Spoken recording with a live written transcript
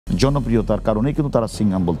জনপ্রিয়তার কারণেই কিন্তু তারা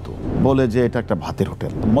সিংহাম বলতো, বলে যে এটা একটা ভাতের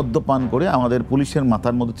হোটেল। মদ্যপান করে আমাদের পুলিশের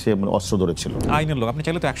মাথার মধ্যে অস্ত্র ধরেছিল। আইনের লোক, আপনি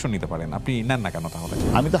চাইলে তো অ্যাকশন নিতে পারেন, আপনি নেন না কেন তাহলে?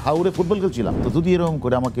 আমি তো হাওড়ে ফুটবল খেলছিলাম, তো যদি এরকম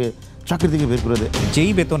করে আমাকে চাকরি থেকে বের করে দেয়।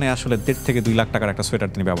 যেই বেতনে আসলে 1.5 থেকে 2 লাখ টাকার একটা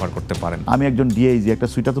সোয়েটার তিনি ব্যবহার করতে পারেন। আমি একজন ডিআইজি, একটা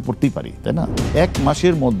সোয়েটার তো পড়তেই পারি, তাই না? 1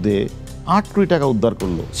 মাসের মধ্যে 8 কোটি টাকা উদ্ধার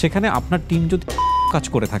করলো। সেখানে আপনার টিম যদি কাজ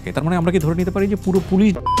করে থাকে, তার মানে আমরা কি ধরে নিতে পারি যে পুরো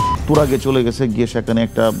পুলিশ তুরাগে চলে গেছে, গিয়ে সেখানে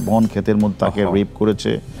একটা বন ক্ষেতের মধ্যে তাকে রেপ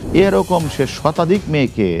করেছে। এরকম সে শতাধিক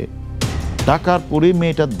মেয়েকে টাকার পরে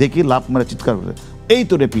মেয়েটা দেখে লাভ মেরে চিৎকার করে, এই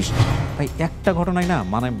তো রেপিস্ট। ভাই একটা ঘটনাই না,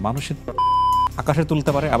 মানে মানুষের আকাশে তুলতে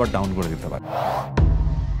পারে আবার ডাউন করে দিতে পারে।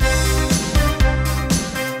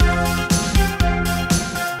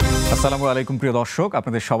 আসসালামু আলাইকুম প্রিয় দর্শক,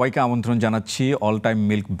 আপনাদের সবাইকে আমন্ত্রণ জানাচ্ছি all time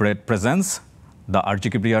milk bread presents the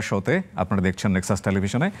আরজিকে ব্রিয়া শোতে। আপনারা দেখছেন নেক্সাস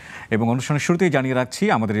টেলিভিশনে, এবং অনুষ্ঠানের শুরুতেই জানিয়ে রাখছি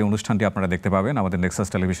আমাদের এই অনুষ্ঠানটি আপনারা দেখতে পাবেন আমাদের নেক্সাস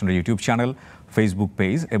টেলিভিশনের ইউটিউব চ্যানেল, ফেসবুক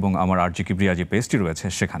পেজ এবং আমার আরজিকে ব্রিয়া যে পেজটি রয়েছে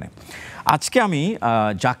সেখানে। আজকে আমি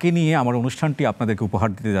যাকে নিয়ে আমার অনুষ্ঠানটি আপনাদেরকে উপহার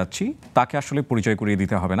দিতে যাচ্ছি তাকে আসলে পরিচয় করিয়ে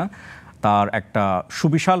দিতে হবে না। তার একটা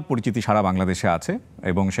সুবিশাল পরিচিতি সারা বাংলাদেশে আছে,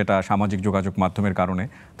 এবং সেটা সামাজিক যোগাযোগ মাধ্যমের কারণে,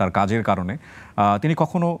 তার কাজের কারণে। তিনি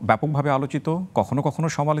কখনো ব্যাপকভাবে আলোচিত, কখনো কখনো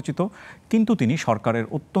সমালোচিত, কিন্তু তিনি সরকারের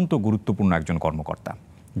অত্যন্ত গুরুত্বপূর্ণ একজন কর্মকর্তা।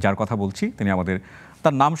 যার কথা বলছি, তিনি আমাদের,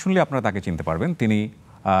 তার নাম শুনলে আপনারা তাকে চিনতে পারবেন। তিনি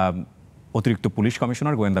অতিরিক্ত পুলিশ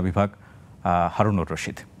কমিশনার, গোয়েন্দা বিভাগ, হারুনুর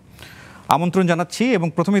রশিদ। আমন্ত্রণ জানাচ্ছি এবং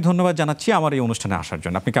প্রথমেই ধন্যবাদ জানাচ্ছি আমার এই অনুষ্ঠানে আসার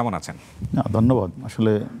জন্য। আপনি কেমন আছেন? না, ধন্যবাদ।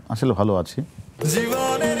 আসলে আসলে ভালো আছি।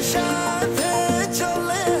 জীবনের সাথে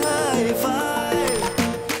চলে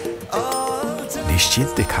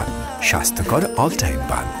নিশ্চিন্তে খান স্বাস্থ্যকর অল টাইম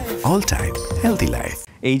পান, অল টাইম হেলদি লাইফ।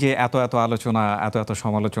 এই যে এত এত আলোচনা, এত এত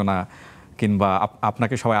সমালোচনা, কিংবা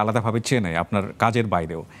আপনাকে সবাই আলাদাভাবে চেনে আপনার কাজের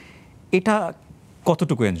বাইরেও, এটা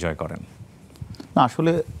কতটুকু এনজয় করেন? না,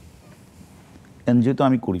 আসলে এনজয় তো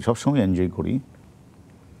আমি করি, সবসময় এনজয় করি,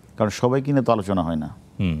 কারণ সবাইকে নিয়ে তো আলোচনা হয় না।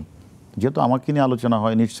 যেহেতু আমাকে নিয়ে আলোচনা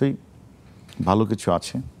হয়, নিশ্চয়ই ভালো কিছু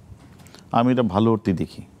আছে। আমি এটা ভালো অর্থে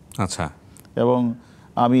দেখি। আচ্ছা। এবং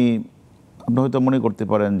আপনি হয়তো মনে করতে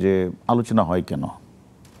পারেন যে আলোচনা হয় কেন?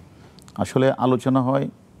 আসলে আলোচনা হয়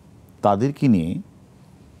তাদেরকে নিয়ে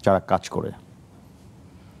যারা কাজ করে,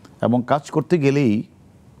 এবং কাজ করতে গেলেই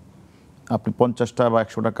আপনি 50টা বা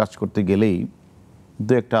 100টা কাজ করতে গেলেই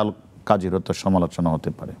দু একটা কাজের হয়তো সমালোচনা হতে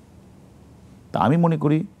পারে। তা আমি মনে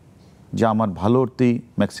করি যে আমার ভালো অর্থেই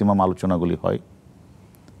ম্যাক্সিমাম আলোচনাগুলি হয়,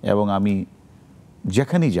 এবং আমি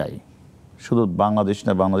যেখানেই যাই, শুধু বাংলাদেশ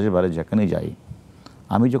না, বাংলাদেশের বাইরে যেখানেই যাই,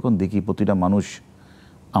 আমি যখন দেখি প্রতিটা মানুষ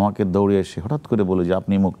আমাকে দৌড়ে এসে হঠাৎ করে বলে যে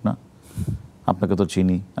আপনি মুখ না, আপনাকে তো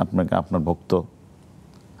চিনি, আপনাকে, আপনার ভক্ত,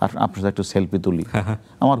 আপনার সাথে একটু সেলফি তুলি,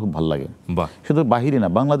 আমার খুব ভালো লাগে। শুধু বাহিরে না,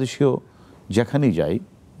 বাংলাদেশেও যেখানেই যাই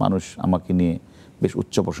মানুষ আমাকে নিয়ে বেশ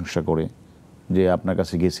উচ্চ প্রশংসা করে, যে আপনার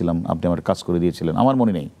কাছে গিয়েছিলাম, আপনি আমার কাজ করে দিয়েছিলেন। আমার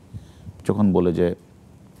মনে নেই যখন বলে যে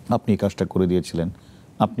আপনি এই কাজটা করে দিয়েছিলেন,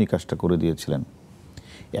 আপনি কাজটা করে দিয়েছিলেন।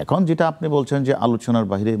 এখন যেটা আপনি বলছেন যে আলোচনার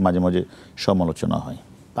বাইরে মাঝে মাঝে সমালোচনা হয়,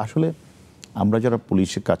 আসলে আমরা যারা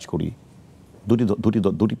পুলিশে কাজ করি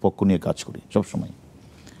দুটি পক্ষ নিয়ে কাজ করি সবসময়।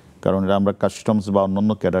 কারণ আমরা কাস্টমস বা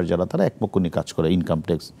অন্যান্য ক্যাডার যারা, তারা এক পক্ষ নিয়ে কাজ করে, ইনকাম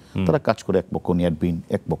ট্যাক্স তারা কাজ করে এক পক্ষ নিয়ে, অ্যাডমিন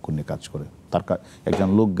এক পক্ষ নিয়ে কাজ করে। তার একজন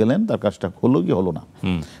লোক গেলেন, তার কাজটা হলো কি হলো না,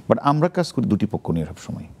 বাট আমরা কাজ করি দুটি পক্ষ নিয়ে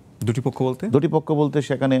সবসময়। দুটি পক্ষ বলতে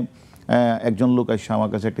সেখানে একজন লোক এসে আমার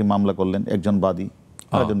কাছে একটি মামলা করলেন, একজন বাদী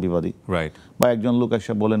একজন বিবাদী, বা একজন লোক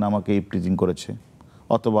এসে বলেন আমাকে ইপটিজিং করেছে,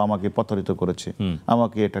 অথবা আমাকে প্রতারিত করেছে,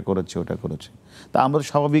 আমাকে এটা করেছে ওটা করেছে। তা আমরা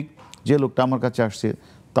স্বাভাবিক, যে লোকটা আমার কাছে আসছে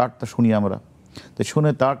তারটা শুনি আমরা, তো শুনে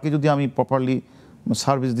তারকে যদি আমি প্রপারলি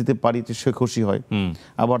সার্ভিস দিতে পারি তো সে খুশি হয়।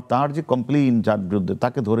 আবার তার যে কমপ্লেইন যার বিরুদ্ধে,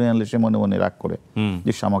 তাকে ধরে আনলে সে মনে মনে রাগ করে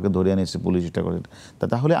যে সে আমাকে ধরে আনিয়েছে, পুলিশ এটা করে।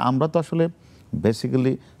 তাহলে আমরা তো আসলে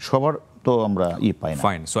বেসিক্যালি সবার তো আমরা পাই না।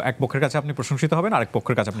 ফাইন। সো এক পক্ষের কাছে আপনি প্রশংসিত হবেন, আরেক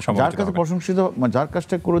পক্ষের কাছে আপনি সমালোচিত হবেন। যার কাছে প্রশংসিত, যার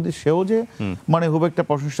কাজটা করে দিই, সেও যে মানে খুব একটা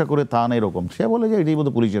প্রশংসা করে তা না, এরকম। সে বলে যে এটাই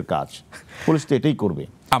বোধহয় পুলিশের কাজ, পুলিশ তো এটাই করবে।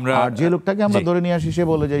 আর যে লোকটাকে আমরা ধরে নিয়ে আসি, সে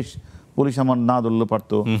বলে যে পুলিশ আমার না ধরলে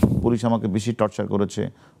পারতো, পুলিশ আমাকে বেশি টর্চার করেছে,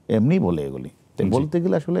 এমনি বলে এগুলি। বলতে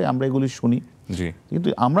গেলে আসলে আমরা এগুলি শুনি, কিন্তু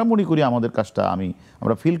আমরা মনে করি আমাদের কাজটা,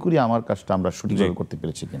 আমরা ফিল করি আমার কাজটা আমরা সঠিকভাবে করতে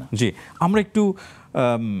পেরেছি কিনা। জি, আমরা একটু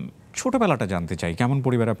ছোটবেলাটা জানতে চাই। কেমন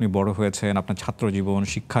পরিবারে আপনি বড় হয়েছেন, আপনার ছাত্র জীবন,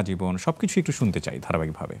 শিক্ষা জীবন, সবকিছু একটু শুনতে চাই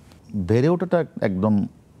ধারাবাহিকভাবে। বেড়ে ওঠাটা একদম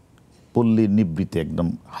পল্লী নিবৃত্তে, একদম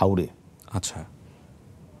হাওড়ে। আচ্ছা।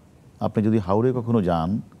 আপনি যদি হাওড়ে কখনো যান,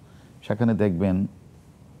 সেখানে দেখবেন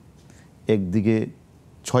একদিকে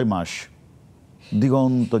 6 মাস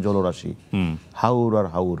দিগন্ত জলরাশি, হাওর আর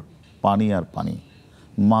হাওর, পানি আর পানি,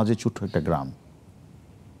 মাঝে ছোট্ট একটা গ্রাম।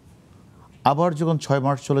 আবার যখন 6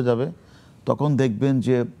 মাস চলে যাবে, তখন দেখবেন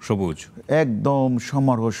যে সবুজ, একদম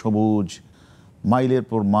সমারোহ সবুজ, মাইলের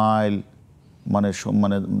পর মাইল, মানে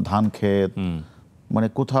মানে ধান ক্ষেত, মানে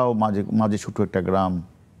কোথাও মাঝে মাঝে ছোট একটা গ্রাম,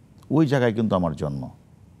 ওই জায়গায় কিন্তু আমার জন্ম।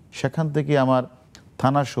 সেখান থেকে আমার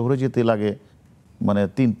থানার শহরে যেতে লাগে মানে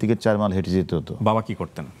 3 থেকে 4 মাইল হেঁটে যেতে হতো। বাবা কি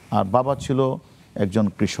করতেন? আর বাবা ছিল একজন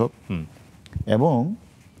কৃষক, এবং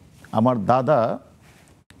আমার দাদা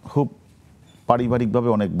খুব পারিবারিকভাবে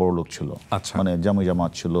অনেক বড় লোক ছিল। আচ্ছা। মানে জামাই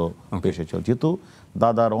জামাত ছিল, পেশে ছিল। যেহেতু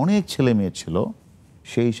দাদার অনেক ছেলে মেয়ে ছিল,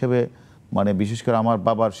 সেই হিসেবে মানে বিশেষ করে আমার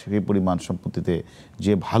বাবার সেই পরিমাণ সম্পত্তিতে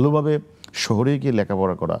যে ভালোভাবে শহরে গিয়ে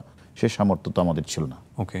লেখাপড়া করা, সে সামর্থ্য তো আমাদের ছিল না।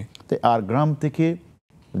 ওকে। তাই আর গ্রাম থেকে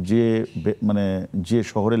যে মানে যে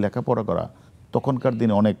শহরে লেখাপড়া করা, তখনকার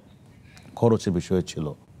দিনে অনেক খরচের বিষয় ছিল।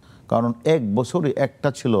 কারণ এক বছরে একটা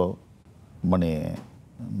ছিল মানে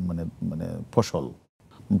মানে মানে ফসল,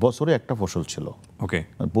 বছরে একটা ফসল ছিল। ওকে।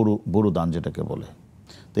 বড় ধান যেটাকে বলে।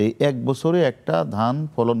 তো এই এক বছরে একটা ধান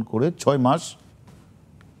ফলন করে 6 মাস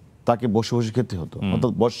তাকে বসে বসে খেতে হতো।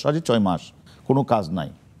 অর্থাৎ বর্ষা যে 6 মাস কোনো কাজ নাই।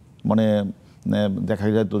 মানে দেখা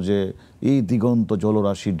যেত যে এই দিগন্ত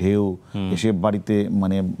জলরাশি ঢেউ এসে বাড়িতে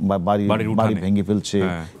মানে বাড়ি ভেঙে ফেলছে,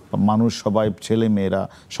 মানুষ সবাই ছেলে মেয়েরা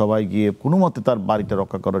সবাই গিয়ে কোনো মতে তার বাড়িটা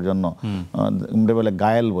রক্ষা করার জন্য বলে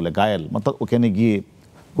গায়েল, অর্থাৎ ওখানে গিয়ে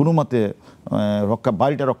কোনো মতে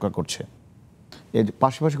বাড়িটা রক্ষা করছে। এর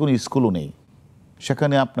পাশাপাশি কোনো স্কুলও নেই,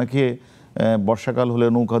 সেখানে আপনাকে বর্ষাকাল হলে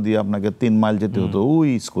নৌকা দিয়ে আপনাকে 3 মাইল যেতে হতো ওই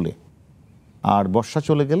স্কুলে, আর বর্ষা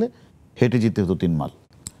চলে গেলে হেঁটে যেতে হতো 3 মাইল।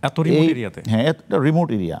 এত রিমোট এরিয়াতে? হ্যাঁ, একটা রিমোট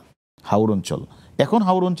এরিয়া, হাওর অঞ্চল। এখন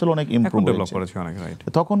হাওর অঞ্চল অনেক ইমপ্রুভ হয়েছে।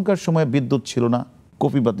 তখনকার সময় বিদ্যুৎ ছিল না,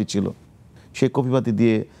 কপিবাতি ছিল। সেই কপিবাতি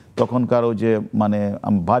দিয়ে তখনকার ওই যে মানে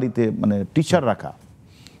বাড়িতে মানে টিচার রাখা,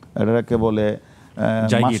 এটাকে বলে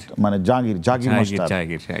মানে জাগির মাস্টার।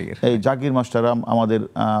 এই জাগির মাস্টার আমাদের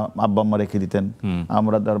আব্বা আম্মা রেখে দিতেন।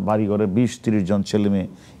 আমরা তার বাড়ি ঘরে 20-30 জন ছেলে মেয়ে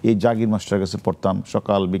এই জাগির মাস্টারের কাছে পড়তাম,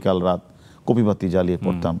 সকাল বিকাল রাত কপিবাতি জ্বালিয়ে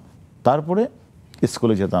পড়তাম। তারপরে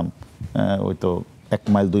স্কুলে যেতাম, ওই তো 1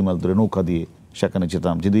 মাইল 2 মাইল ধরে নৌকা দিয়ে সেখানে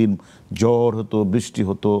যেতাম। যেদিন জ্বর হতো, বৃষ্টি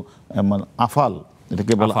হতো, আফাল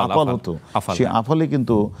এটাকে বলে আফাল হতো, সেই আফালে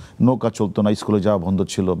কিন্তু নৌকা চলতো না, স্কুলে যাওয়া বন্ধ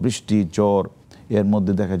ছিল। বৃষ্টি জ্বর এর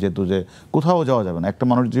মধ্যে দেখা যেত যে কোথাও যাওয়া যাবে না, একটা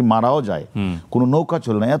মানুষ যদি মারাও যায় কোনো নৌকা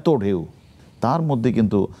চলে না, এত ঢেউ। তার মধ্যে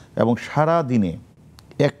কিন্তু এবং সারা দিনে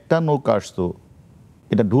একটা নৌকা আসতো,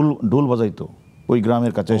 এটা ঢোল বাজাইতো ওই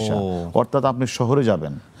গ্রামের কাছে এসে। অর্থাৎ আপনি শহরে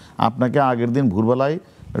যাবেন, আপনাকে আগের দিন ভোরবেলায়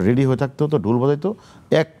রেডি হয়ে থাকতে হতো, ঢোল বাজাইতো,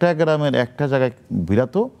 একটা গ্রামের একটা জায়গায়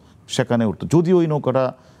ভিড়াতো, সেখানে উঠতো। যদি ওই নৌকাটা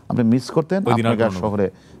আপনি মিস করতেন, আপনাকে আর শহরে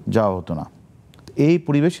যাওয়া হতো না। এই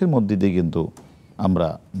পরিবেশের মধ্যে দিয়ে কিন্তু আমরা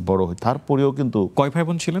বড় হই। তারপরেও কিন্তু কয় ভাই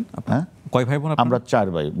বোন ছিলেন? হ্যাঁ, কয় ভাই বোন? আমরা 4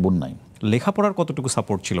 ভাই বোন। নাই লেখাপড়ার কতটুকু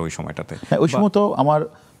সাপোর্ট ছিল ওই সময়টাতে? হ্যাঁ, ওই সময় তো আমার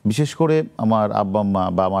বিশেষ করে আমার আব্বা আম্মা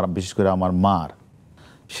বা আমার বিশেষ করে আমার মার,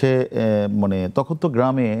 সে মানে তখন তো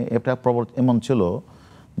গ্রামে একটা এমন ছিল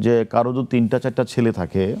যে কারো যদি 3টা-4টা ছেলে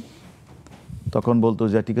থাকে, তখন বলতো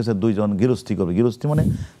যে ঠিক আছে 2 জন গৃহস্থী করবে। গৃহস্থী মানে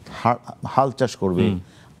হাল চাষ করবে,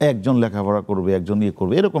 একজন লেখাপড়া করবে, একজন ইয়ে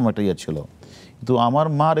করবে, এরকম একটা ইয়ে ছিল। কিন্তু আমার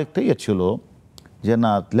মার একটা ইয়ে ছিল যে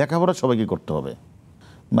না, লেখাপড়া সবাইকে করতে হবে।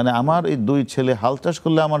 মানে আমার এই 2 ছেলে হাল চাষ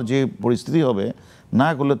করলে আমার যে পরিস্থিতি হবে, না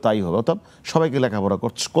করলে তাই হবে। অর্থাৎ সবাইকে লেখাপড়া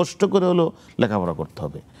কষ্ট করে হলেও লেখাপড়া করতে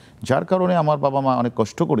হবে। যার কারণে আমার বাবা মা অনেক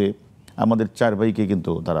কষ্ট করে আমাদের 4 ভাইকে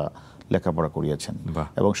কিন্তু তারা লেখাপড়া করিয়েছেন,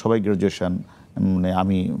 এবং সবাই গ্রাজুয়েশন। মানে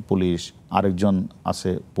আমি পুলিশ, আরেকজন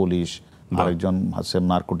আছে পুলিশ, আরেকজন আছে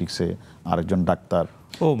নার্কোটিক্সে, আরেকজন ডাক্তার।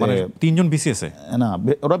 ও মানে 3 জন বিসিএস? না,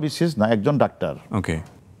 ওরা বিসিএস না, একজন ডাক্তার, ওকে,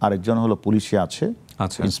 আরেকজন হলো পুলিশে আছে,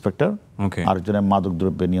 ইন্সপেক্টর, আরেকজনের মাদক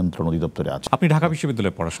দ্রব্য নিয়ন্ত্রণ অধিদপ্তরে আছে। আপনি ঢাকা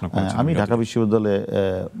বিশ্ববিদ্যালয়ে পড়াশোনা করেছেন? আমি ঢাকা বিশ্ববিদ্যালয়ে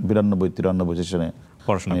 92-93 সেশনে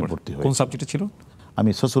পড়াশোনা ভর্তি হই। কোন সাবজেক্টে ছিল?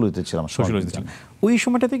 আমি সোশ্যোলজিতে ছিলাম। সোশ্যোলজিতে ছিলাম। ওই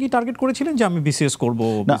সময়টাতে কি টার্গেট করেছিলেন যে আমি বিসিএস করব?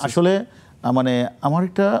 না, আসলে মানে আমার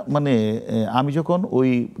একটা মানে আমি যখন ওই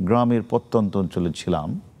গ্রামের প্রত্যন্ত অঞ্চলে ছিলাম,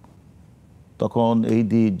 তখন এই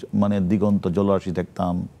মানে দিগন্ত জলরাশি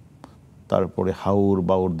দেখতাম, তারপরে হাওর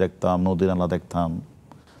বাউর দেখতাম, নদী নালা দেখতাম।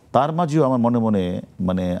 তার মাঝেও আমার মনে মনে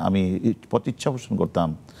মানে আমি ইচ্ছা পোষণ করতাম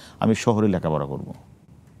আমি শহরে লেখাপড়া করব।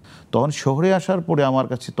 তখন শহরে আসার পরে আমার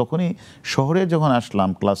কাছে, তখনই শহরে যখন আসলাম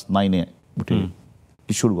ক্লাস 9-এ উঠে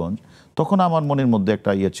কিশোরগঞ্জ, তখন আমার মনের মধ্যে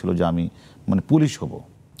একটা ইয়ে ছিল যে আমি মানে পুলিশ হব।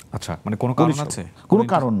 আচ্ছা, মানে কোনো কারণ আছে? কোনো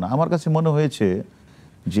কারণ না, আমার কাছে মনে হয়েছে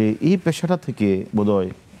যে এই পেশাটা থেকে বোধহয়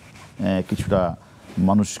কিছুটা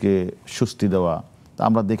মানুষকে স্বস্তি দেওয়া। তা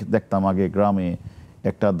আমরা দেখতাম আগে গ্রামে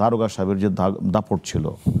একটা দারোগা সাহেবের যে দাপট ছিল,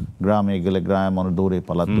 গ্রামে গেলে গ্রামে মানুষ দৌড়ে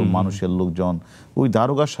পালাতো, মানুষের লোকজন, ওই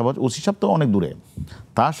দারোগার সাহেব ওসি সাহেব তো অনেক দূরে,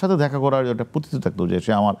 তার সাথে দেখা করার একটা প্রতীতি থাকতো যে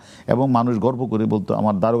সে আমার, এবং মানুষ গর্ব করে বলতো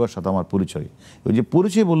আমার দারোগার সাথে আমার পরিচয়। ওই যে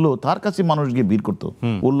পরিচয় বললো তার কাছে মানুষ গিয়ে ভিড় করতো,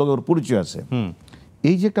 ওর লোকের ওর পরিচয় আছে।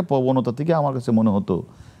 এই যে একটা প্রবণতা থেকে আমার কাছে মনে হতো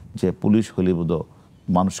যে পুলিশ হলে বোধহয়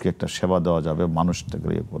মানুষকে একটা সেবা দেওয়া যাবে, মানুষটাকে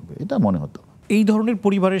ইয়ে করবে, এটা মনে হতো। এই ধরনের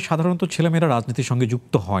পরিবারের সাধারণত ছেলেমেয়েরা রাজনীতির সঙ্গে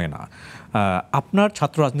যুক্ত হয় না। আপনার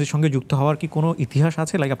ছাত্র রাজনীতির সঙ্গে যুক্ত হওয়ার কি কোনো ইতিহাস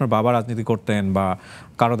আছে? লাইক আপনার বাবা রাজনীতি করতেন বা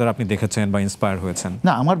কারো দ্বারা আপনি দেখেছেন বা ইন্সপায়ার হয়েছেন?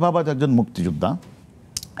 না, আমার বাবা তো একজন মুক্তিযোদ্ধা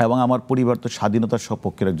এবং আমার পরিবার তো স্বাধীনতার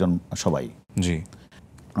সপক্ষের একজন সবাই। জি,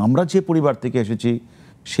 আমরা যে পরিবার থেকে এসেছি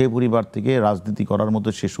সেই পরিবার থেকে রাজনীতি করার মতো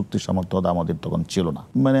সে শক্তি সামর্থ্য আমাদের তখন ছিল না।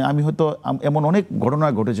 মানে আমি হয়তো এমন অনেক ঘটনা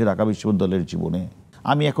ঘটেছে ঢাকা বিশ্ববিদ্যালয়ের জীবনে,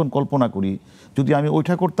 আমি এখন কল্পনা করি যদি আমি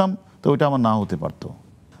ওইটা করতাম তো ওইটা আমার না হতে পারতো।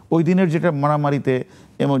 ওই দিনের যেটা মারামারিতে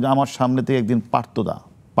এবং আমার সামনে থেকে একদিন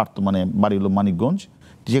পারতো মানে বাড়ি হলো মানিকগঞ্জ,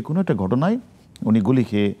 যে কোনো একটা ঘটনায় উনি গুলি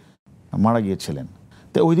খেয়ে মারা গিয়েছিলেন।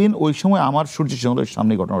 তো ওই দিন ওই সময় আমার সূর্য হলের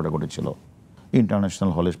সামনে ঘটনাটা ঘটেছিল,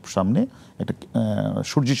 ইন্টারন্যাশনাল হলের সামনে, একটা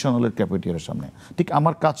সূর্য হলের ক্যাফেটেরিয়ার সামনে, ঠিক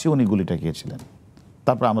আমার কাছে উনি গুলিটা খেয়েছিলেন।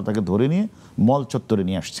 তারপর আমরা তাকে ধরে নিয়ে মল চত্বরে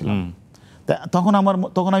নিয়ে আসছিলাম। তা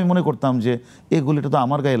তখন আমি মনে করতাম যে এই গুলিটা তো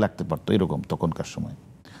আমার গায়ে লাগতে পারতো, এরকম তখনকার সময়।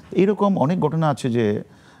 এইরকম অনেক ঘটনা আছে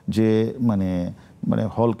যে মানে মানে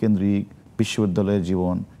হল কেন্দ্রিক বিশ্ববিদ্যালয়ের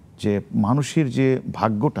জীবন, যে মানুষের যে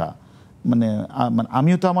ভাগ্যটা, মানে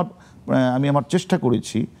আমি আমার চেষ্টা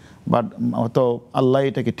করেছি, বাট হয়তো আল্লাহ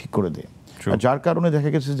এটাকে ঠিক করে দেয়, যার কারণে দেখা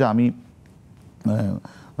গেছে যে আমি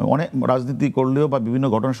অনেক রাজনীতি করলেও বা বিভিন্ন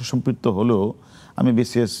ঘটনার সাথে সম্পৃক্ত হলেও আমি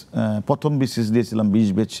বিসিএস প্রথম বিসিএস দিয়েছিলাম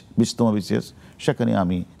 20তম বিসিএস, সেখানে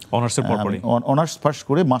আমি অনার্স ফার্স্ট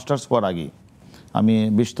করে মাস্টার্স হওয়ার আগে আমি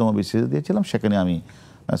 20তম বিসিএস দিয়েছিলাম, সেখানে আমি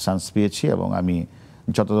চান্স পেয়েছি এবং আমি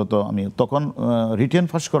যথাযথ আমি তখন রিটেন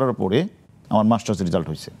ফার্স্ট করার পরে আমার মাস্টার্স রেজাল্ট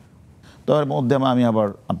হয়েছে। তো এর মধ্যে আমি আবার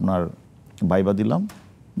আপনার ভাইবা দিলাম,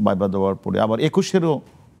 ভাইবা দেওয়ার পরে আবার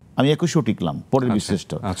 21 টিকলাম পরের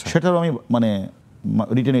বিসিএসটা, সেটারও আমি মানে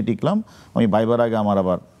রিটেনে টিকলাম, আমি ভাইবার আগে আমার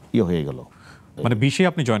আবার হয়ে গেল। মানে 20-এ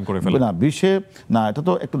আপনি জয়েন করে ফেলেন? না 20-এ না, এটা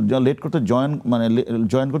তো একটু লেট করতে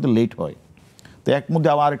জয়েন করতে লেট হয়, তো এক মধ্যে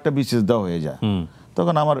আবার আরেকটা বিসিএস দেওয়া হয়ে যায়।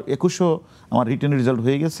 তখন আমার 21 আমার রিটেন রেজাল্ট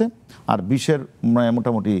হয়ে গেছে, আর 20-এর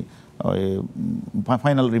মোটামুটি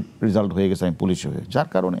ফাইনাল রেজাল্ট হয়ে গেছে, আমি পুলিশে হয়ে, যার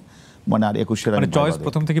কারণে মানে আর 21-এর মানে চয়েস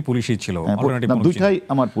প্রথম থেকে পুলিশই ছিল? দুইটাই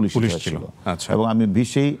আমার পুলিশ ছিল, আচ্ছা। এবং আমি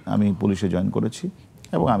 20-এই আমি পুলিশে জয়েন করেছি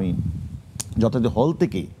এবং আমি যথাযথ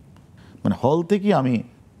হল থেকেই আমি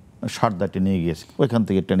সারদাতে নিয়ে গিয়েছি, ওইখান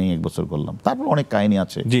থেকে ট্রেনিং 1 বছর করলাম। তারপর অনেক কাহিনী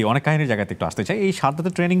আছে। জি, অনেক কাহিনীর জায়গাতে একটু আসতে চাই। এই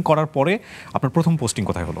সারদাতে ট্রেনিং করার পরে আপনার প্রথম পোস্টিং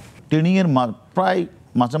কোথায় হলো? ট্রেনিংয়ের প্রায়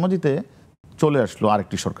মাঝামাঝিতে চলে আসলো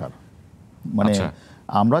আরেকটি সরকার। মানে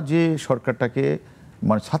আমরা যে সরকারটাকে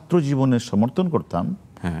মানে ছাত্র জীবনের সমর্থন করতাম,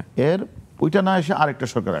 এর ওইটা না এসে আরেকটা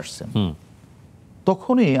সরকার আসছে।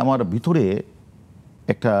 তখনই আমার ভিতরে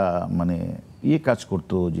একটা মানে কাজ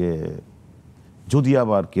করতো যে যদি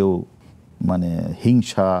আবার কেউ মানে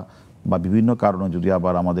হিংসা বা বিভিন্ন কারণে যদি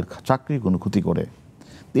আবার আমাদের চাকরির কোনো ক্ষতি করে,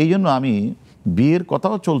 এই জন্য আমি বিয়ের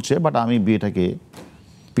কথাও চলছে, বাট আমি বিয়েটাকে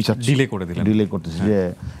ডিলে করতেছি যে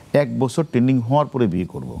 1 বছর ট্রেনিং হওয়ার পরে বিয়ে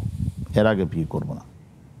করব, এর আগে বিয়ে করব না।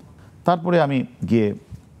 তারপরে আমি গিয়ে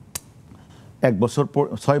 1 বছর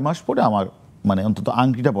 6 মাস পরে আমার মানে অন্তত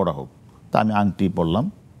আংটিটা পড়া হোক, তা আমি আংটি পড়লাম।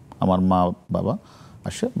 আমার মা বাবা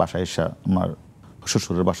আসে, বাসায় এসে আমার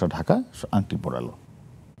শ্বশুরের বাসা ঢাকা, আংটি পড়ালো।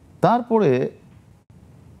 তারপরে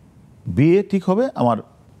বিয়ে ঠিক হবে আমার,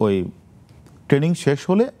 ওই ট্রেনিং শেষ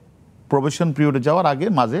হলে প্রবেশন পিরিয়ডে যাওয়ার আগে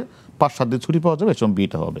মাঝে 5-7 দিন ছুটি পাওয়া যাবে, এসব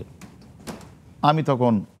বিয়েটা হবে। আমি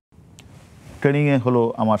তখন ট্রেনিংয়ে হলো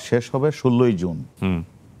আমার শেষ হবে 16ই জুন,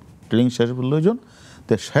 ট্রেনিং শেষ 16ই জুন,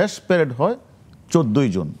 তো শেষ প্যারেড হয় 14ই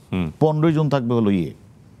জুন, 15ই জুন থাকবে হলো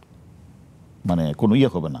মানে কোনো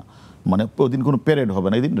হবে না, মানে ওই দিন কোনো প্যারেড হবে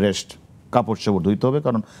না, এই দিন রেস্ট, কাপড় চাপড় ধুইতে হবে,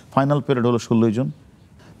 কারণ ফাইনাল প্যারেড হলো 16ই জুন।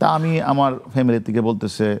 তা আমি আমার ফ্যামিলি থেকে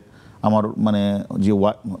বলতেছে, আমার মানে যে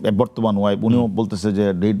বর্তমান ওয়াইফ, উনিও বলতেছে যে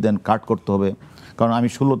ডেট দেন, কাট করতে হবে, কারণ আমি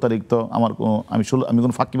 16 তারিখ তো আমার আমি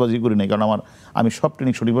কোনো ফাঁকিবাজি করি নাই, কারণ আমি সব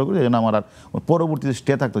ট্রেনিং সঠিকভাবে করি, এই জন্য আমার আর পরবর্তীতে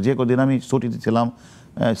স্টে থাকতো, যে কদিন আমি ছুটিতে ছিলাম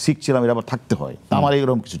শিখছিলাম এটা আবার থাকতে হয়, তা আমার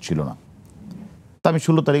এইরকম কিছু ছিল না। তা আমি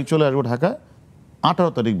 16 তারিখ চলে আসবো ঢাকায়,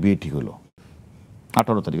 18 তারিখ বিয়ে ঠিক হলো,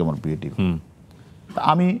 18 তারিখ আমার বিয়ে ঠিক।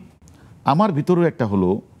 আমার ভিতরেও একটা হলো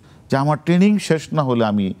যে আমার ট্রেনিং শেষ না হলে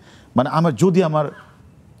আমি মানে আমার যদি আমার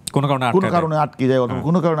কোনো কারণে আটকে যায়, অথবা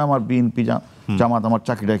কোনো কারণে আমার বিএনপি জামাত আমার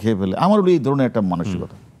চাকরিটা খেয়ে ফেলে, আমার হলো এই ধরনের একটা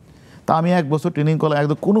মানসিকতা। তা আমি 1 বছর ট্রেনিং করলাম,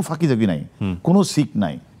 একদম কোনো ফাঁকি ঝাঁকি নাই, কোনো সিক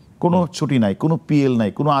নাই, কোনো ছুটি নাই, কোনো পিএল নাই,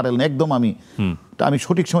 কোনো আরএল নাই, একদম আমি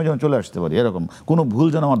সঠিক সময় যেন চলে আসতে পারি, এরকম কোনো ভুল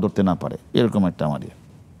যেন আমার ধরতে না পারে, এরকম একটা আমার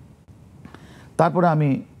তারপরে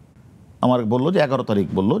আমার বললো যে 11 তারিখ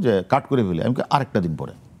বললো যে কাট করে ফেলে। আমি আরেকটা দিন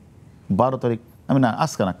পরে 12 তারিখ, আমি না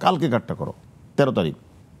আজকে না কালকে কাটটা করো, 13 তারিখ।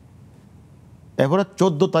 এরপরে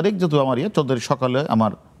 14 তারিখ যেহেতু আমার 14 তারিখ সকালে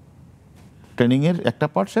আমার ট্রেনিংয়ের একটা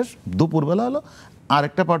পার্ট শেষ, দুপুরবেলা হলো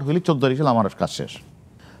আরেকটা পার্ট হইলে 14 তারিখ হলো আমার কাজ শেষ।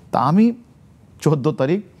 তা আমি 14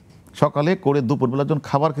 তারিখ সকালে করে দুপুরবেলা যখন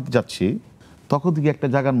খাবার খেতে যাচ্ছি, তখন থেকে একটা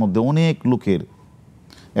জায়গার মধ্যে অনেক লোকের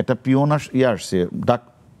একটা পিওনার আসছে, ডাক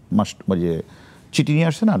মাস্টার, যে চিঠি নিয়ে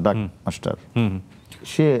আসছে না, ডাক মাস্টার,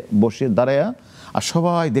 সে বসে দাঁড়ায় আর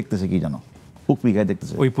সবাই দেখতেছে কি জানো, উপরি গায়ে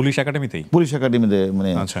দেখতেছে, ওই পুলিশ একাডেমিতেই, পুলিশ একাডেমিতে,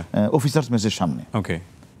 মানে অফিসার্স মেসের সামনে। ওকে।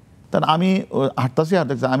 তার আমি হাঁটতেছি আর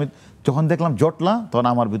দেখছি, আমি যখন দেখলাম জটলা, তখন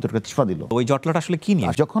আমার ভিতরটা চিপা দিল। ওই জটলাটা আসলে কি নিয়ে?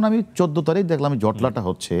 যখন আমি 14 তারিখ দেখলাম জটলাটা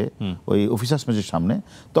হচ্ছে ওই অফিসার্স মেসের সামনে,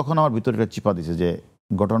 তখন আমার ভিতরটা চিপা দিছে যে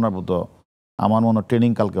ঘটনার মতো আমার মনে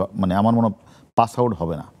ট্রেনিং কালকে, মানে আমার মনে পাস আউট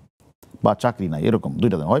হবে না বা চাকরি নাই, এরকম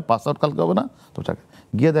দুইটা দিন, হয় পাস আউট কালকে হবে না তো চাকরি।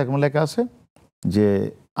 গিয়ে দেখলাম লেখা আছে যে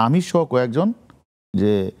আমি সহ কয়েকজন,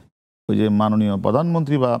 যে ওই যে মাননীয়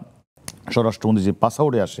প্রধানমন্ত্রী বা স্বরাষ্ট্রমন্ত্রী যে পাস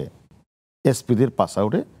আউটে আসে, এসপিদের পাস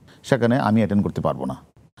আউটে, সেখানে আমি অ্যাটেন্ড করতে পারবো না,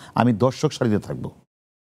 আমি দর্শক সারিতে থাকবো।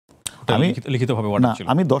 আমি লিখিতভাবে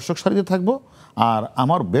আমি দর্শক সারিতে থাকবো, আর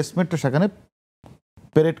আমার বেসমেন্টটা সেখানে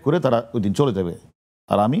প্যারেড করে তারা ওই দিন চলে যাবে,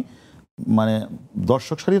 আর আমি মানে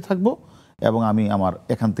দর্শক সারিতে থাকবো, এবং আমি আমার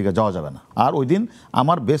এখান থেকে যাওয়া যাবে না। আর ওই দিন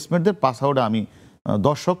আমার বেসমেন্টদের পাস আউটে আমি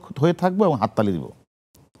দর্শক হয়ে থাকবো এবং হাততালি দিব।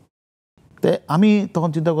 তো আমি তখন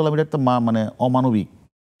চিন্তা করলাম এটা একটা মানে অমানবিক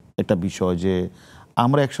একটা বিষয়, যে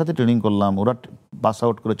আমরা একসাথে ট্রেনিং করলাম, ওরা পাস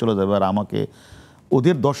আউট করে চলে যাবে, আর আমাকে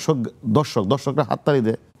ওদের দর্শকরা হাততালি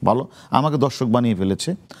দেয়, ভালো, আমাকে দর্শক বানিয়ে ফেলেছে,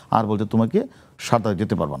 আর বলছে তোমাকে সাঁতারে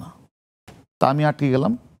যেতে পারবো না। তা আমি আটকে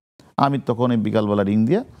গেলাম। আমি তখন এই বিকালবেলা রিং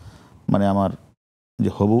দিয়ে, মানে আমার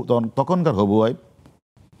যে হবু, তখনকার হবু ওয়াইফ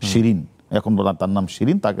শিরিন, এখন তার নাম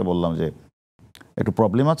শিরিন, তাকে বললাম যে একটু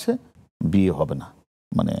প্রবলেম আছে, বিয়ে হবে না,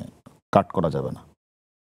 মানে কাট করা যাবে না।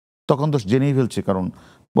 তখন তো জেনেই ফেলছে, কারণ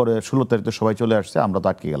পরে 16 তারিখে সবাই চলে আসছে, আমরা তো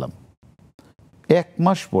আটকে গেলাম। 1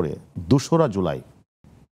 মাস পরে 2রা জুলাই,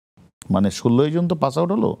 মানে 16 জন তো পাস আউট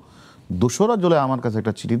হলো, 2রা জুলাই আমার কাছে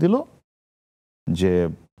একটা চিঠি দিল যে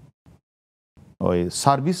ওই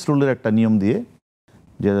সার্ভিস রুলের একটা নিয়ম দিয়ে,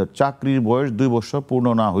 যে চাকরির বয়স 2 বছর পূর্ণ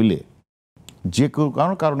না হইলে যে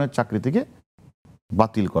কোনো কারণে চাকরি থেকে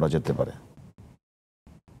বাতিল করা যেতে পারে।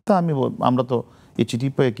 তা আমরা তো এই চিঠি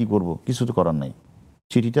পেয়ে কী করবো, কিছু তো করার নাই।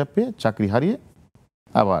 চিঠিটা পেয়ে চাকরি হারিয়ে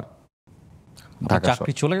আবার ঢাকা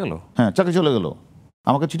চাকরি চলে গেল। হ্যাঁ, চাকরি চলে গেল,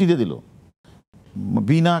 আমাকে চিঠি দিয়ে দিল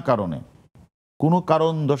বিনা কারণে, কোনো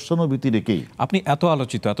কারণ দর্শানো ভীতি রেখেই। আপনি এত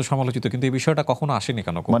আলোচিত, এত সমালোচিত, কিন্তু এই বিষয়টা কখনো আসেনি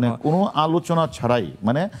কেন? মানে কোনো আলোচনা ছাড়াই,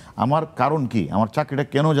 মানে আমার কারণ কি, আমার চাকরিটা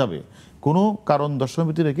কেন যাবে, কোনো কারণ দর্শানো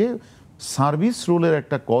ভীতি রেখে সার্ভিস রুলের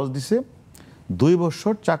একটা কজ দিছে, 2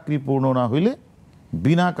 বছর চাকরি পূর্ণ না হইলে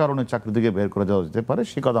বিনা কারণে চাকরি থেকে বের করে দেওয়া যেতে পারে,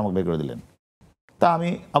 সে কথা আমাকে বের করে দিলেন। তা আমি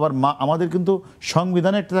আবার আমাদের কিন্তু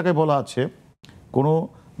সংবিধানে একটা জায়গায় বলা আছে, কোনো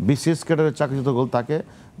বিশেষ ক্যাডারের চাকরিচ্যুত হল তাকে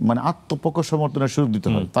মানে আত্মপক্ষ সমর্থনের সুযোগ দিতে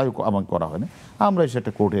হয়, তাই আমাকে করা হয়নি। আমরা এসে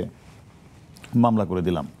একটা কোর্টে মামলা করে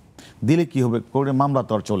দিলাম। দিলে কি হবে, কোর্টে মামলা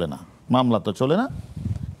তো আর চলে না,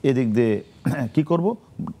 এদিক দিয়ে কি করব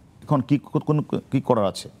এখন, কি করার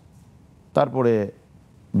আছে। তারপরে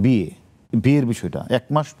বিয়ের বিষয়টা 1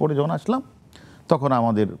 মাস পরে যখন আসলাম, তখন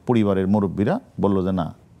আমাদের পরিবারের মুরব্বীরা বলল যে না,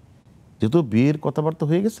 যেহেতু বিয়ের কথাবার্তা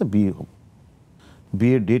হয়ে গেছে, বিয়ে হোক।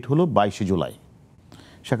 বিয়ের ডেট হলো 22 জুলাই।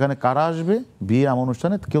 সেখানে কারা আসবে বিয়ে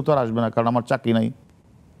অনুষ্ঠানে? কেউ তো আর আসবে না, কারণ আমার চাকরি নাই।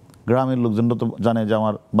 গ্রামের লোকজনরা তো জানে যে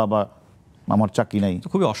আমার বাবা, আমার চাকরি নাই,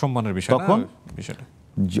 খুবই অসম্মানের বিষয়। তখন বিষয়টা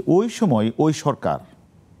ওই সময় ওই সরকার,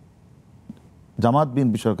 জামাত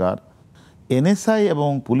বিএনপি সরকার, এনএসআই এবং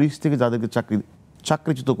পুলিশ থেকে যাদেরকে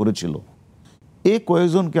চাকরিচ্যুত করেছিল, এই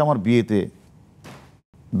কয়েকজনকে আমার বিয়েতে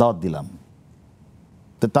দাওয়াত দিলাম।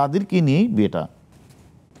 তো তাদেরকে নিয়েই বিয়েটা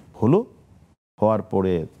হলো। হওয়ার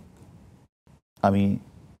পরে আমি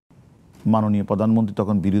মাননীয় প্রধানমন্ত্রী,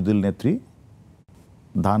 তখন বিরোধী দল নেত্রী,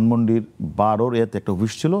 ধানমন্ডির 12 এতে একটা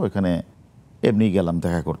অফিস ছিল, এখানে এমনি গেলাম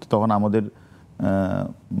দেখা করতে। তখন আমাদের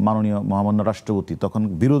মাননীয় মহামান্য রাষ্ট্রপতি, তখন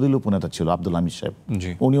বিরোধী দল উপনেতা ছিল আব্দুল হামিদ সাহেব,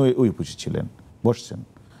 উনি ওই অফিসে ছিলেন, বসছেন।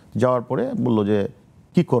 যাওয়ার পরে বললো যে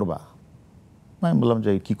কি করবা? আমি বললাম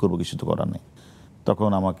যে কী করবো, কিছু তো করার নেই। তখন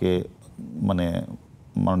আমাকে মানে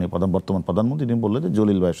মাননীয় বর্তমান প্রধানমন্ত্রী তিনি বললেন যে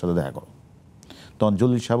জলিল ভাইয়ের সাথে দেখা করো। তখন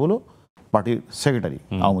জলিল সাহেব হলো পার্টির সেক্রেটারি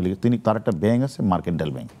আওয়ামী লীগের, তার একটা ব্যাংক আছে,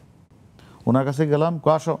 মার্কেন্টাইল ব্যাংক। ওনার কাছে গেলাম,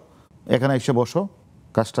 আসো এখানে এসে বসো,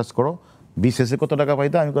 কাজ টাজ করো। বিশেষে কত টাকা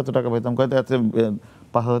পাইতাম, আমি কত টাকা পাইতাম, কয়তো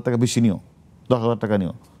 5,000 টাকা বেশি নিও, 10,000 টাকা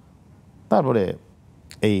নিও। তারপরে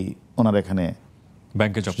এই ওনার এখানে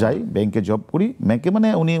ব্যাংকে জব করি, ব্যাংকে মানে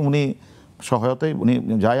উনি সহায়তায় উনি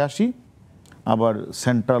যাই আসি। আবার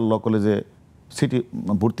সেন্ট্রাল ল কলেজে সিটি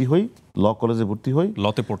ভর্তি হই, ল কলেজে ভর্তি হই,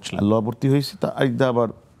 লতে পড়ছিলেন, ল ভর্তি হয়েছি। তা আরেকদা আবার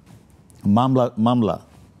মামলা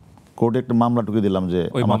কোর্টে একটা মামলা ঢুকে দিলাম যে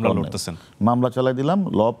মামলা চালাই দিলাম,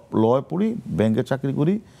 ল পড়ি, ব্যাংকে চাকরি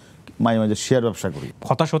করি, মাঝে মাঝে শেয়ার ব্যবসা করি।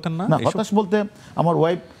 হতাশ হতেন না? হতাশ বলতে আমার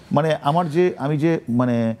ওয়াইফ মানে আমার যে আমি যে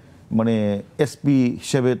মানে এসপি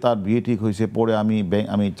হিসেবে তার বিয়ে ঠিক হয়েছে, পরে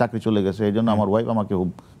আমি চাকরি চলে গেছে, এই জন্য আমার ওয়াইফ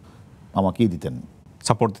আমাকেই দিতেন,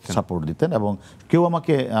 সাপোর্ট দিতেন। এবং কেউ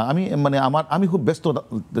আমাকে আমি খুব ব্যস্ত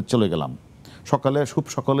চলে গেলাম। খুব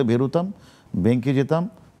সকালে বেরোতাম, ব্যাংকে যেতাম,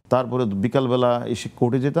 তারপরে বিকালবেলা এসে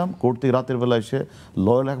কোর্টে যেতাম, কোর্ট থেকে রাতের বেলা এসে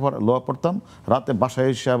ল পড়তাম, রাতে বাসায়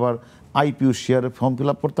এসে আবার আইপিও শেয়ারের ফর্ম ফিল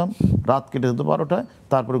আপ করতাম, রাত কেটে যেত 12টায়,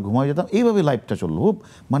 তারপরে ঘুমাই যেতাম। এইভাবে লাইফটা চললো খুব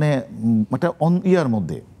মানে একটা ইয়ার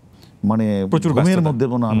মধ্যে, মানে প্রচুর ঘুমের মধ্যে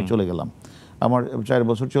আমি চলে গেলাম। আমার 4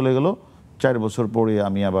 বছর চলে গেল। 4 বছর পরে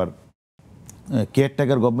আমি আবার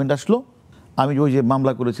কেয়ারটেকার গভর্নমেন্ট আসলো, আমি ওই যে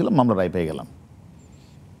মামলা করেছিলাম, মামলা রায় পেয়ে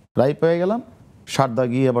গেলাম। সারদা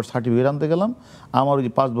গিয়ে আবার সার্টিফিকেট আনতে গেলাম, আমার ওই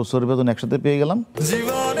যে 5 বছরের বেতন একসাথে পেয়ে গেলাম।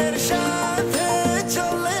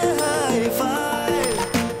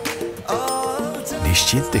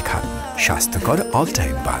 নিশ্চিন্তে খান স্বাস্থ্যকর অল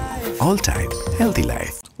টাইম পান, all time healthy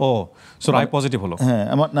life. So রায় পজিটিভ হলো। হ্যাঁ,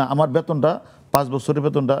 আমার বেতনটা 5 বছরের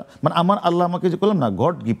বেতনটা মানে আমার আল্লাহ আমাকে যে করলাম না,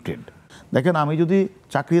 গড গিফটেড। দেখেন, আমি যদি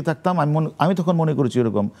চাকরিতে থাকতাম, আমি তখন মনে করেছি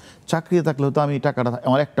এরকম, চাকরিতে থাকলে হয়তো আমি টাকাটা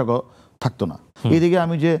আমার 1 টাকা থাকতো না। এইদিকে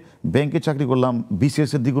আমি যে ব্যাংকে চাকরি করলাম,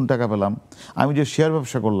 বিসিএস এর দ্বিগুণ টাকা পেলাম, আমি যে শেয়ার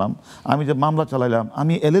ব্যবসা করলাম, আমি যে মামলা চালাইলাম,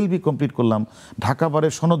 আমি এলএলবি কমপ্লিট করলাম, ঢাকা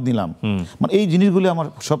বারের সনদ নিলাম, মানে এই জিনিসগুলি আমার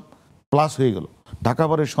সব প্লাস হয়ে গেল। ঢাকা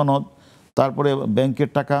বারের সনদ, তারপরে ব্যাংকের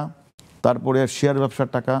টাকা, তারপরে শেয়ার ব্যবসার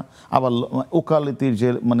টাকা, আবার ওকালতির যে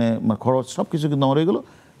মানে খরচ, সব কিছু কিন্তু আমার হয়ে গেলো।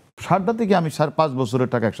 সারদা থেকে আমি 5.5 বছরের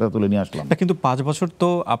টাকা একসাথে তুলে নিয়ে আসলাম। কিন্তু 5 বছর তো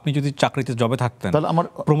আপনি যদি চাকরিতে জবে থাকতেন তাহলে আমার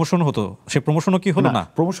প্রমোশন হতো, সে প্রমোশনও কি হলো না?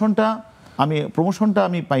 প্রমোশনটা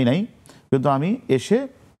আমি পাই নাই, কিন্তু আমি এসে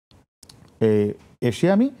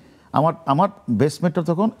আমার বেসমেন্টটা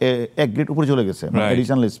তখন 1 গ্রেড উপরে চলে গেছে,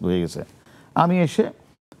 এডিশনাল লিস্ট হয়ে গেছে। আমি এসে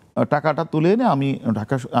টাকাটা তুলে এনে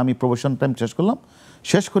আমি প্রমোশন টাইম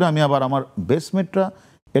শেষ করে আমি আবার আমার বেসমেন্টটা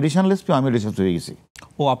এডিশনাল লিস্ট আমি রিসার্চ হয়ে গেছি।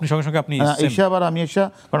 আপনি সঙ্গে সঙ্গে আপনি এসে আবার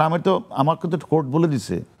কারণ আমাকে তো কোর্ট বলে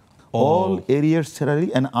দিছে অল এরিয়ার স্যালারি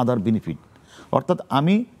অ্যান্ড আদার বেনিফিট, অর্থাৎ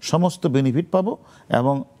আমি সমস্ত বেনিফিট পাবো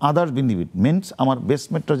এবং আদার্স বেনিফিট মিনস আমার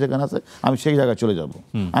বেসমেন্টটা যেখানে আছে আমি সেই জায়গায় চলে যাব।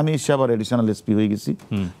 আমি এসে আবার এডিশনাল এসপি হয়ে গেছি।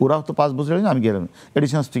 ওরাও তো 5 বছর আমি গেলাম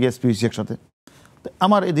এডিশনাল থেকে এসপি হয়েছি একসাথে। তো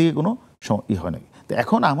আমার এদিকে কোনো হয় নাই। তো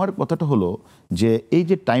এখন আমার কথাটা হলো যে এই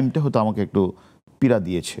যে টাইমটা হয়তো আমাকে একটু পীড়া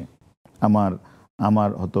দিয়েছে, আমার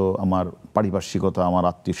হয়তো আমার পারিপার্শ্বিকতা, আমার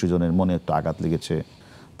আত্মীয় স্বজনের মনে একটু আঘাত লেগেছে,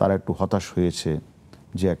 তারা একটু হতাশ হয়েছে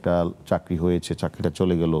যে একটা চাকরি হয়েছে, চাকরিটা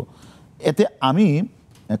চলে গেল। এতে আমি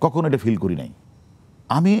কখনো এটা ফিল করি নাই।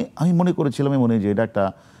 আমি মনে করেছিলাম যে এটা একটা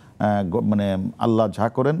মানে আল্লাহ যা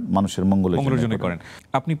করেন মানুষের মঙ্গলের জন্য করেন।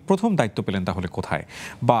 আপনি প্রথম দায়িত্ব পেলেন তাহলে কোথায়,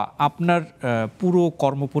 বা আপনার পুরো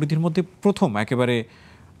কর্মপরিধির মধ্যে প্রথম একেবারে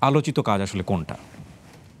আলোচিত কাজ আসলে কোনটা?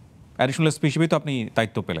 অ্যাডিশনাল এসপি হিসেবে তো আপনি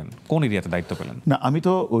দায়িত্ব পেলেন, কোন এরিয়াতে দায়িত্ব পেলেন? না, আমি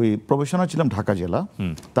তো ওই প্রফেশনাল ছিলাম ঢাকা জেলা,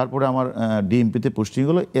 তারপরে আমার ডিএমপিতে পোস্টিং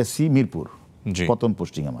হলো এসি মিরপুর, প্রথম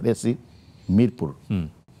পোস্টিং আমার এসি মিরপুর।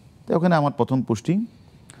 তো ওখানে আমার প্রথম পোস্টিং।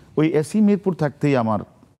 ওই এসি মিরপুর থাকতেই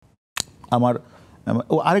আমার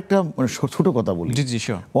আরেকটা ছোট কথা বলি।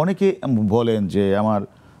 অনেকে বলেন যে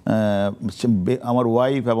আমার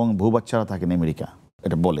ওয়াইফ এবং বউ বাচ্চারা থাকেন আমেরিকা,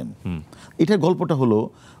 এটা বলেন। এটার গল্পটা হলো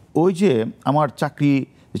ওই যে আমার চাকরি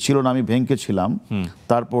ছিল না, আমি ব্যাংকে ছিলাম,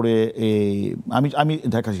 তারপরে আমি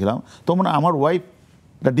ঢাকা ছিলাম, তখন আমার ওয়াইফ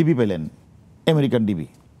একটা ডিবি পেলেন, আমেরিকান ডিবি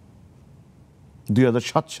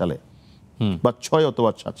 2007 সালে বা 6 অথবা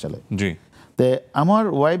 7 সালে। তো আমার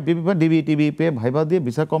ওয়াইফ ডিবি টিবি পেয়ে ভাইবা দিয়ে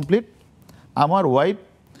ভিসা কমপ্লিট। আমার ওয়াইফ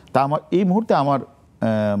এই মুহূর্তে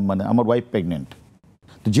আমার ওয়াইফ প্রেগনেন্ট।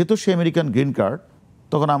 তো যেহেতু সে আমেরিকান গ্রিন কার্ড,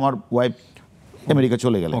 তখন আমার ওয়াইফ আমেরিকা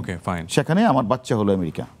চলে গেলেন। সেখানে আমার বাচ্চা হলো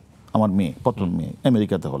আমেরিকা। আমার মেয়ে, প্রথম মেয়ে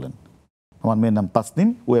আমেরিকাতে হলেন। আমার মেয়ের নাম তাসনিম,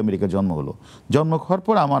 ওই আমেরিকা জন্ম হলো। জন্ম হওয়ার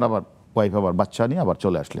পর আমার আবার ওয়াইফ আবার বাচ্চা নিয়ে আবার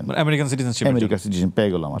চলে আসলেন, আমেরিকান সিটিজেন পেয়ে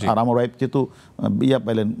গেল আমার। আর আমার ওয়াইফ যেহেতু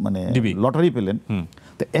পেলেন, মানে লটারি পেলেন।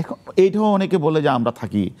 তো এখন এইটাও অনেকে বলে যে আমরা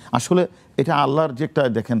থাকি, আসলে এটা আল্লাহর যে একটা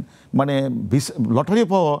দেখেন মানে লটারি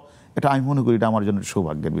পাওয়া, এটা আমি মনে করি এটা আমার জন্য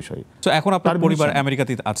সৌভাগ্যের বিষয়। তো এখন আপনার পরিবার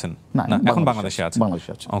আমেরিকাতে আছেন না, এখন বাংলাদেশে আছে?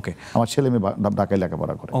 বাংলাদেশে আছে। ওকে, আমার ছেলে মেয়ে ঢাকায়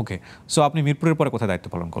লেখাপড়া করে। ওকে, সো আপনি মিরপুরের পরে কোথায় দায়িত্ব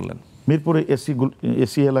পালন করলেন? মিরপুরে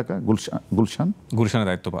এসি এলাকা গুলশানে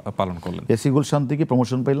দায়িত্ব পালন করলেন। এসি গুলশান থেকে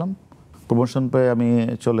প্রমোশন পেলাম। প্রমোশন পেয়ে আমি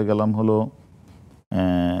চলে গেলাম হলো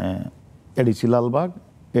এডিসি লালবাগ,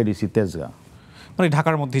 এডিসি তেজগাঁ। মানে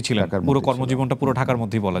ঢাকার মধ্যেই ছিলেন, পুরো কর্মজীবনটা পুরো ঢাকার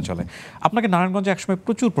মধ্যেই বলা চলে। আপনাকে নারায়ণগঞ্জে একসময়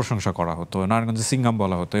প্রচুর প্রশংসা করা হতো, নারায়ণগঞ্জে সিঙ্গাম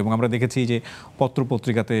বলা হতো, এবং আমরা দেখেছি যে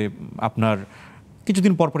পত্রপত্রিকাতে আপনার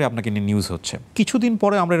কিছুদিন পর পরে আপনাকে নিয়ে নিউজ হচ্ছে। কিছুদিন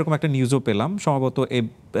পরে আমরা এরকম একটা নিউজও পেলাম, সম্ভবত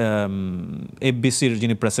এফবিসির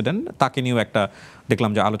যিনি প্রেসিডেন্ট তাকে নিয়েও একটা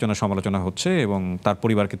দেখলাম যে আলোচনা সমালোচনা হচ্ছে, এবং তার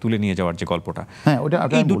পরিবারকে তুলে নিয়ে যাওয়ার যে গল্পটা। হ্যাঁ,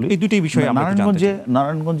 এই দুটোই বিষয়ে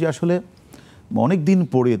নারায়ণগঞ্জে আসলে অনেক দিন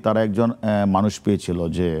পরে তারা একজন মানুষ পেয়েছিল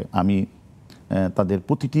যে আমি তাদের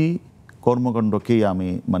প্রতিটি কর্মকাণ্ডকেই আমি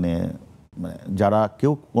মানে যারা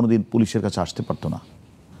কেউ কোনোদিন পুলিশের কাছে আসতে পারতো না,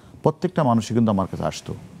 প্রত্যেকটা মানুষই কিন্তু আমার কাছে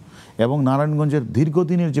আসতো। এবং নারায়ণগঞ্জের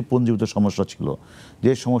দীর্ঘদিনের যে পঞ্জীভূত সমস্যা ছিল,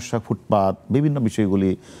 যে সমস্যা ফুটপাত, বিভিন্ন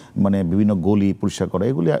বিষয়গুলি মানে বিভিন্ন গলি পরিষ্কার করা,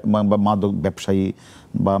 এগুলি বা মাদক ব্যবসায়ী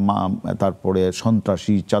বা তারপরে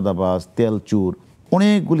সন্ত্রাসী, চাঁদাবাজ, তেলচুর,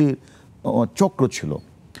 অনেকগুলি চক্র ছিল।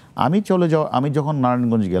 আমি যখন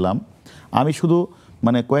নারায়ণগঞ্জ গেলাম, আমি শুধু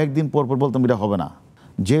মানে কয়েকদিন পর পর বলতাম এটা হবে না।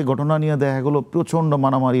 যে ঘটনা নিয়ে দেখা গেলো প্রচণ্ড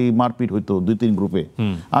মারামারি মারপিট হইতো 2-3 গ্রুপে,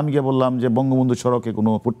 আমি গিয়ে বললাম যে বঙ্গবন্ধু সড়কে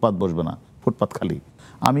কোনো ফুটপাত বসবে না, ফুটপাত খালি।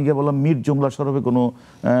 আমি গিয়ে বললাম মির জুমলা সড়কে কোনো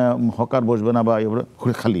হকার বসবে না বা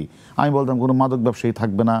খালি। আমি বলতাম কোনো মাদক ব্যবসায়ী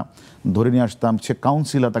থাকবে না, ধরে নিয়ে আসতাম। সে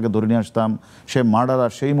কাউন্সিলার, তাকে ধরে নিয়ে আসতাম। সে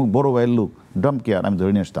মার্ডারার, সেই মুখ বড় ভাইয়ের লোক, ড্রাম কেয়ার, আমি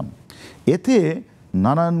ধরে নিয়ে আসতাম। এতে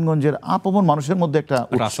নারায়ণগঞ্জের আপন মানুষের মধ্যে একটা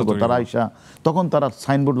উৎসব, তারা আইসা তখন তারা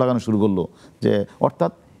সাইনবোর্ড লাগানো শুরু করলো যে,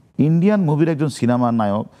 অর্থাৎ ইন্ডিয়ান মুভির একজন সিনেমার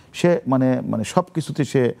নায়ক, সে মানে সব কিছুতে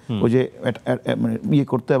সে ওই যে ইয়ে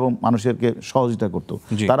করতো এবং মানুষেরকে সহযোগিতা করতো।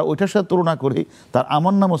 তারা ওইটার সাথে তুলনা করেই তার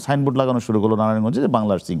আমার নামও সাইনবোর্ড লাগানো শুরু করলো নারায়ণগঞ্জে, যে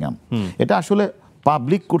বাংলার সিঙ্গাম। এটা আসলে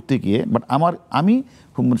পাবলিক করতে গিয়ে, বাট আমি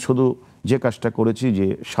শুধু যে কাজটা করেছি যে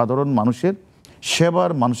সাধারণ মানুষের সেবার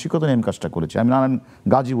মানসিকতা নিয়ে আমি কাজটা করেছি। আমি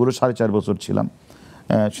গাজীপুরে 4.5 বছর ছিলাম,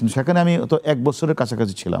 সেখানে আমি তো 1 বছরের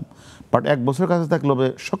কাছাকাছি ছিলাম। বাট 1 বছরের কাছে থাকলেও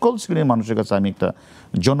সকল শ্রেণীর মানুষের কাছে আমি একটা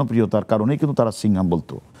জনপ্রিয়তার কারণেই কিন্তু তারা সিঙ্গাম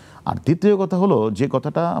বলতো। আর দ্বিতীয় কথা হলো যে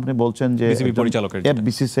কথাটা আপনি বলছেন যে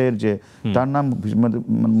এফবিসিসির যে তার নাম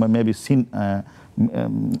মেবি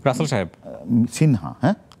রাসেল সাহেব সিনহা,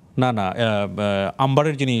 হ্যাঁ না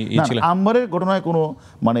আম্বারের যিনি ছিলেন, আম্বারের ঘটনায় কোনো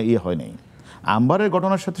মানে হয় নাই। আম্বারের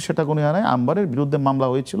ঘটনার সাথে সেটা কোনো নাই। আম্বারের বিরুদ্ধে মামলা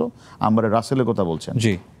হয়েছিল। আম্বারের রাসেলের কথা বলছেন।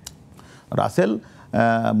 জি, রাসেল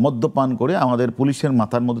মদ্যপান করে আমাদের পুলিশের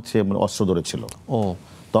মাথার মধ্যে সে অস্ত্র ধরেছিল।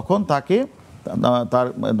 তখন তাকে তার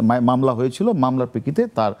মামলা হয়েছিল। মামলার প্রেক্ষিতে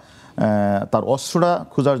তার অস্ত্রটা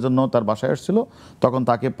খোঁজার জন্য তার বাসায় আসছিল। তখন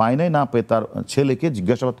তাকে পায় নাই, না পেয়ে তার ছেলেকে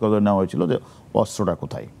জিজ্ঞাসাবাদ করে নেওয়া হয়েছিল যে অস্ত্রটা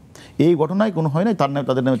কোথায়। এই ঘটনায় কোনো হয় নাই,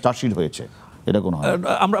 তাদের নামে চার্জশিট হয়েছে। এটা কোনো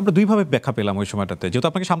আমরা দুইভাবে ব্যাখ্যা পেলাম ওই সময়টাতে, যেহেতু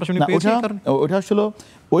আপনাকে সামনাসামনি পেয়েছি। ওটা আসলে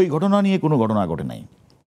ওই ঘটনা নিয়ে কোনো ঘটনা ঘটে নাই।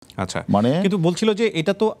 আচ্ছা, মানে কিন্তু বলছিল যে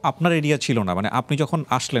এটা তো আপনার এরিয়া ছিল না, মানে আপনি যখন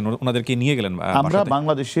আসলেন ওনাদেরকে নিয়ে গেলেন। আমরা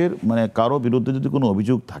বাংলাদেশের মানে কারো বিরুদ্ধে যদি কোনো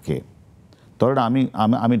অভিযোগ থাকে, তাহলে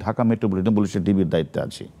আমি ঢাকা মেট্রোপলিটন পুলিশের ডিবির দায়িত্বে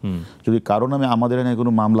আছি। যদি কারো নামে আমাদের এখানে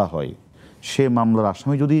কোনো মামলা হয়, সে মামলার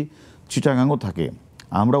আসামি যদি চিটাগাঙ্গও থাকে,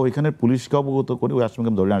 আমরা ওইখানের পুলিশকে অবগত করি, ওই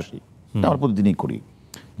আসামিকে ধরে আসি। এটা আমরা প্রতিদিনই করি।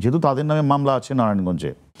 যেহেতু তাদের নামে মামলা আছে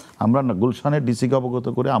নারায়ণগঞ্জে, আমরা গুলশানের ডিসিকে অবগত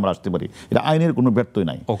করে আমরা আসতে পারি। এটা আইনের কোনো ব্যর্থই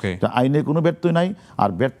নাই। আইনের কোনো ব্যর্থই নাই। আর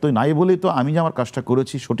ব্যর্থই নাই বলেই তো আমি যে আমার কাজটা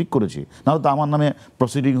করেছি, সঠিক করেছি। নাহলে তো আমার নামে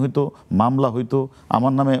প্রসিডিং হইতো, মামলা হইতো,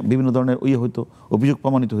 আমার নামে বিভিন্ন ধরনের হইতো, অভিযোগ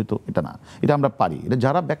প্রমাণিত হইতো। এটা না, এটা আমরা পারি। এটা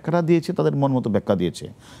যারা ব্যাখ্যাটা দিয়েছে তাদের মন মতো ব্যাখ্যা দিয়েছে।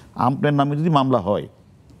 আপনার নামে যদি মামলা হয়,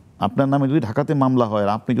 আপনার নামে যদি ঢাকাতে মামলা হয়,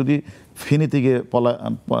 আর আপনি যদি ফেনী থেকে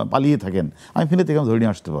পালিয়ে থাকেন, আমি ফেনী থেকে ধরে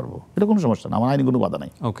নিয়ে আসতে পারবো। এটা কোনো সমস্যা না, আমার আইনি কোনো বাধা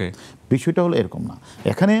নাই। বিষয়টা হলো এরকম না।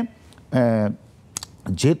 এখানে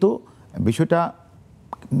যেহেতু বিষয়টা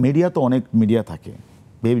মিডিয়া, তো অনেক মিডিয়া থাকে,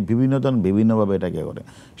 বিভিন্ন জন বিভিন্নভাবে এটাকে করে।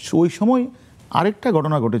 ওই সময় আরেকটা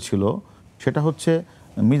ঘটনা ঘটেছিল, সেটা হচ্ছে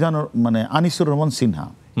মিজানুর মানে আনিসুর রহমান সিনহা,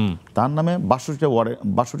 তার নামে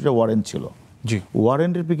 62টা ওয়ারেন্ট ছিল।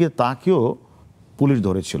 ওয়ারেন্টের পিকে তাকেও পুলিশ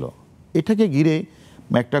ধরেছিল। এটাকে ঘিরে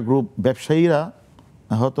একটা গ্রুপ ব্যবসায়ীরা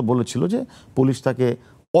হয়তো বলেছিল যে পুলিশ তাকে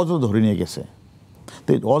অযথা ধরে নিয়ে গেছে। তো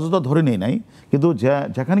অযথা ধরে নিয়ে নাই, কিন্তু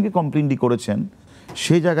যেখানে কি কমপ্লেনটি করেছেন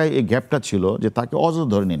সেই জায়গায় এই গ্যাপটা ছিল যে তাকে অযথা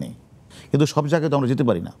ধরে নিয়ে নেই। কিন্তু সব জায়গায় তো আমরা যেতে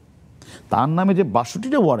পারি না। তার নামে যে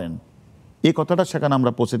 62টা ওয়ারেন্ট, এই কথাটা সেখানে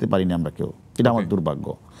আমরা পৌঁছাতে পারিনি আমরা কেউ। এটা আমার দুর্ভাগ্য।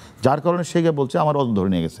 যার কারণে সে গিয়ে বলছে আমার অযথা ধরে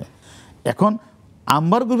নিয়ে গেছে। এখন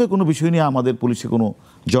আম্বার গ্রুপে কোনো বিষয় নিয়ে আমাদের পুলিশে কোনো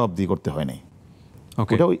জবাবদিহি করতে হয় নাই।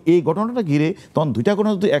 ওটা এই ঘটনাটা ঘিরে তখন 2টা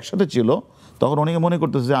ঘটনা যদি একসাথে ছিল, তখন অনেকে মনে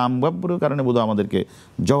করতেছে যে আমবাবুরের কারণে বোধহয় আমাদেরকে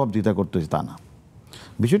জবাবদিহিতা করতেছে। তা না,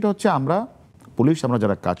 বিষয়টা হচ্ছে আমরা পুলিশ, আমরা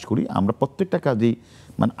যারা কাজ করি, আমরা প্রত্যেকটা কাজেই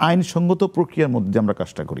মানে আইনসঙ্গত প্রক্রিয়ার মধ্যে আমরা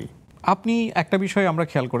কাজটা করি। আপনি একটা বিষয় আমরা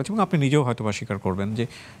খেয়াল করেছি এবং আপনি নিজেও হয়তো বা স্বীকার করবেন যে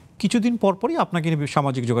কিছুদিন পরপরই আপনাকে নিয়ে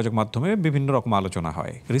সামাজিক যোগাযোগ মাধ্যমে বিভিন্ন রকম আলোচনা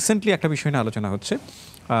হয়। রিসেন্টলি একটা বিষয় নিয়ে আলোচনা হচ্ছে,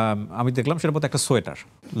 আমি দেখলাম সেটার মধ্যে একটা সোয়েটার,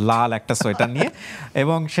 লাল একটা সোয়েটার নিয়ে,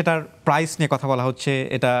 এবং সেটার প্রাইস নিয়ে কথা বলা হচ্ছে।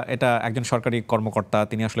 এটা একজন সরকারি কর্মকর্তা,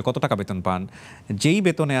 তিনি আসলে কত টাকা বেতন পান, যেই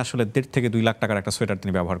বেতনে আসলে 1.5 থেকে 2 লাখ টাকার একটা সোয়েটার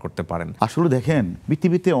তিনি ব্যবহার করতে পারেন। আসলে দেখেন,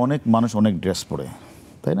 পৃথিবীতে অনেক মানুষ অনেক ড্রেস পরে,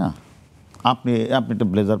 তাই না? আপনি একটা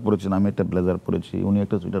ব্লেজার পরেছেন, আমি একটা ব্লেজার পরেছি, উনি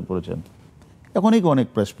একটা সোয়েটার পরেছেন, এখন অনেক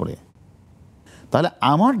প্রেস পরে। তাহলে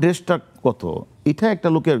আমার ড্রেসটা কত, এটা একটা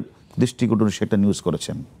লোকের দৃষ্টিকোণে সেটা নিউজ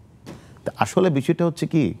করেছেন। তা আসলে বিষয়টা হচ্ছে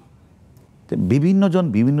কি, বিভিন্ন জন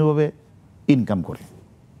বিভিন্নভাবে ইনকাম করে,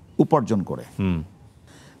 উপার্জন করে।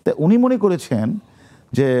 তা উনি মনে করেছেন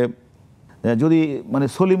যে যদি মানে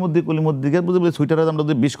সলিমুদ্দি কলিমুদ্দিকে বুঝে সোয়েটারের দামটা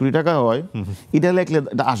যদি 20 কোটি টাকা হয়, এটা লেখলে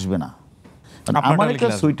এটা আসবে না। আমার একটা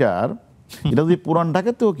সোয়েটার, এটা যদি পুরান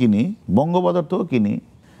ঢাকাতেও কিনি, বঙ্গবাজারতেও কিনি,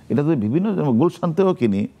 এটা যদি বিভিন্ন গুলশানতেও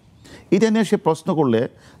কিনি, এটা নিয়ে সে প্রশ্ন করলে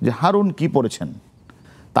যে হারুন কি পড়েছেন,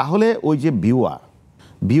 তাহলে ওই যে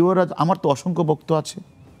ভিউয়াররা, আমার তো অসংখ্য বক্তব্য আছে,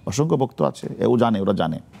 ওরা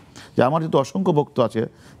জানে যে আমার যেহেতু অসংখ্য বক্তব্য আছে,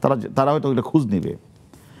 তারা হয়তো এটা খোঁজ নেবে।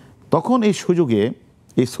 তখন এই সুযোগে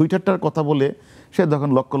এই সোয়েটারটার কথা বলে সে যখন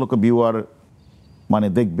লক্ষ লক্ষ ভিউয়ার মানে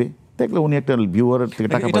দেখলে উনি একটা ভিউয়ারের থেকে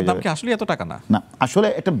টাকা পায় যাবে। আসলে এত টাকা না, আসলে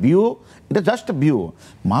একটা ভিউ, এটা জাস্ট ভিউ।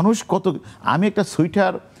 মানুষ কত, আমি একটা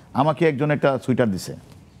সোয়েটার, আমাকে একজন একটা সোয়েটার দিছে,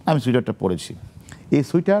 আমি সোয়েটারটা পরেছি। এই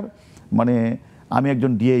সোয়েটার মানে আমি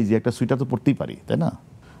একজন ডিআইজি, একটা সোয়েটার তো পরতেই পারি, তাই না?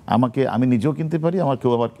 আমি নিজেও কিনতে পারি, আমার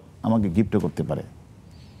কেউ আবার আমাকে গিফটও করতে পারে,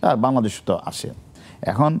 আর বাংলাদেশ তো আসে।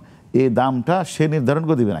 এখন এই দামটা সে নির্ধারণ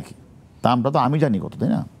করে দেবে নাকি? দামটা তো আমি জানি কত,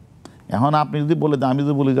 তাই না? এখন আপনি যদি আমি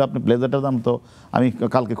যদি বলি যে আপনি ব্লেজারটার দাম তো আমি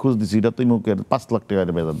কালকে খুঁজ দিচ্ছি, এটা তো মুখের 5 লাখ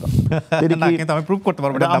টাকার ব্লেজার দাম, আমি প্রুভ করতে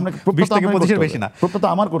পারবো না, প্রুফটা তো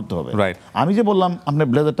আমার করতে হবে। আমি যে বললাম আপনার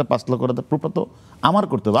ব্লেজারটা 5 লাখ করে, প্রুফটা তো আমার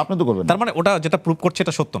করতে হবে, আপনি তো করবেন। তার মানে ওটা যেটা প্রুভ করছে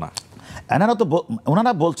এটা সত্য না।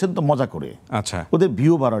 ওনারা বলছেন তো মজা করে, আচ্ছা, ওদের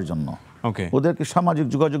ভিউ বাড়ার জন্য, ওকে, ওদেরকে সামাজিক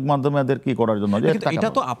যোগাযোগ মাধ্যমে ওদের কি করার জন্য। এটা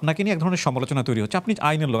তো আপনাকে নিয়ে এক ধরনের সমালোচনা তৈরি হচ্ছে। আপনি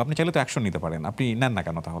আইনের লোক, আপনি চাইলে তো অ্যাকশন নিতে পারেন, আপনি নেন না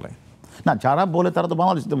কেন তাহলে? না, যারা বলে তারা তো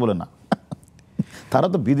বাংলাদেশে বলে না, তারা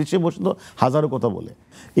তো বিদেশে বসে তো হাজারো কথা বলে,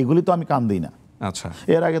 এগুলি তো আমি কান দিই না। আচ্ছা,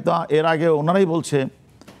 এর আগে ওনারাই বলছে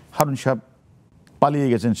হারুন সাহেব পালিয়ে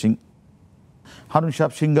গেছেন, হারুন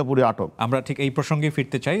সাহেব সিঙ্গাপুরে আটক। আমরা ঠিক এই প্রসঙ্গে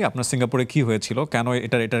ফিরতে চাই। আপনার সিঙ্গাপুরে কি হয়েছিল, কেন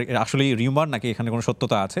এটা আসলে রিউমার নাকি এখানে কোনো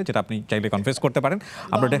সত্যতা আছে, যেটা আপনি চাইলে কনফেস করতে পারেন?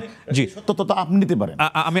 আমরা জি, সত্যতা আপনি নিতে পারেন,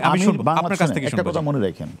 আমি শুনবো আপনার কাছ থেকে। একটা কথা মনে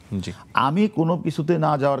রাখেন, জি, আমি কোনো কিছুতে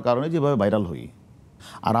না যাওয়ার কারণে যেভাবে ভাইরাল হই,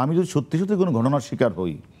 আর আমি যদি সত্যি সত্যি কোনো ঘটনার শিকার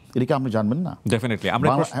হই, এটা কি আপনি জানবেন না? ডেফিনেটলি।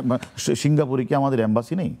 সিঙ্গাপুরে কি আমাদের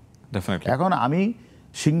এম্বাসি নেই? ডেফিনেটলি। এখন আমি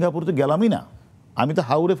সিঙ্গাপুরে তো গেলামই না, আমি তো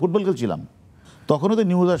হাওড়ে ফুটবল খেলছিলাম, তখনও তো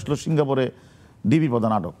নিউজ আসলো সিঙ্গাপুরে ডিবি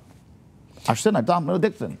প্রধান আটক, আসছে না? তো আপনারা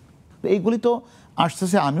দেখছেন, তো এইগুলি তো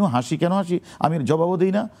আসতেছে। আমিও হাসি, কেন হাসি আমি জবাবও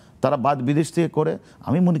দিই না। তারা বিদেশ থেকে করে,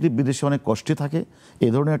 আমি মনে করি বিদেশে অনেক কষ্টে থাকে,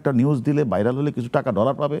 এই ধরনের একটা নিউজ দিলে ভাইরাল হলে কিছু টাকা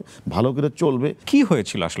ডলার পাবে, ভালো করে চলবে। কি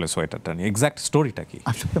হয়েছিল আসলে সোয়েটারটা নিয়ে, এক্স্যাক্ট স্টোরিটা কি?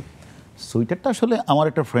 আসলে সোয়েটারটা আসলে আমার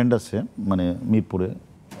একটা ফ্রেন্ড আছে মানে মিরপুরে,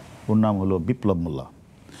 ওর নাম হলো বিপ্লব মোল্লা।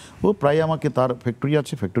 ও প্রায় আমাকে, তার ফ্যাক্টরি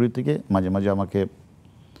আছে, ফ্যাক্টরি থেকে মাঝে মাঝে আমাকে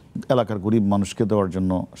এলাকার গরিব মানুষকে দেওয়ার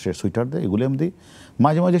জন্য সে সোয়েটার দেয়, এগুলো আমি দিই।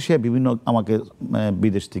 মাঝে মাঝে সে বিভিন্ন আমাকে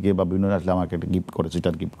বিদেশ থেকে বা বিভিন্ন আসলে আমাকে একটা গিফট করে,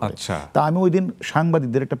 সোয়েটার গিফট করে। তা আমি ওই দিন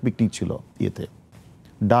সাংবাদিকদের একটা পিকনিক ছিল ইয়েতে,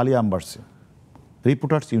 ডালিয়া আম্বার্সে,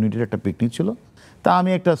 রিপোর্টার্স ইউনিটের একটা পিকনিক ছিল। তা আমি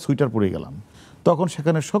একটা সোয়েটার পরে গেলাম, তখন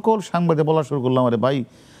সেখানে সকল সাংবাদিক বলা শুরু করলাম, আরে ভাই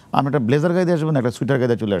আপনি একটা ব্লেজার গায়ে দিয়ে আসবেন, একটা সোয়েটার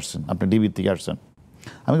গায়ে চলে আসছেন, আপনি ডিবির থেকে আসছেন।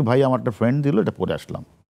 আমি ভাই আমার একটা ফ্রেন্ড দিল, এটা পরে আসলাম।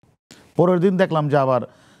 পরের দিন দেখলাম যে আবার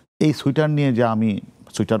এই সোয়েটার নিয়ে যে আমি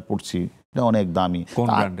সোয়েটার পরছি, এটা অনেক দামি।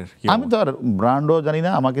 আমি তো আর ব্র্যান্ডও জানি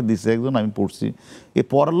না, আমাকে দিচ্ছে একজন, আমি পরছি।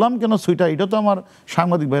 পরলাম কেন সোয়েটার, এটা তো আমার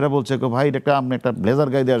সাংবাদিক ভাইরা বলছে ভাই এটা আপনি একটা ব্লেজার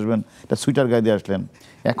গায়ে দিয়ে আসবেন, একটা সোয়েটার গায়ে দিয়ে আসলেন।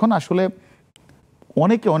 এখন আসলে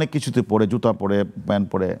অনেকে অনেক কিছুতে পরে, জুতা পরে, প্যান্ট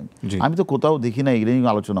পরে, আমি তো কোথাও দেখি না এগুলো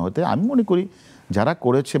নিয়ে আলোচনা হতে। আমি মনে করি যারা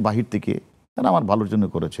করেছে বাহির থেকে, তারা আমার ভালোর জন্য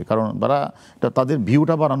করেছে, কারণ তারা তাদের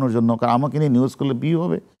ভিউটা বাড়ানোর জন্য, কারণ আমাকে নিয়ে নিউজ করলে ভিউ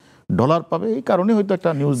হবে, ডলার পাবে, এই কারণে হয়তো একটা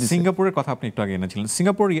নিউজ। সিঙ্গাপুরের কথা আপনি একটু আগে এনেছিলেন,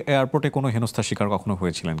 সিঙ্গাপুর এয়ারপোর্টে কোনো হেনস্থার শিকার কখনো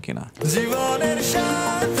হয়েছিলেন কিনা?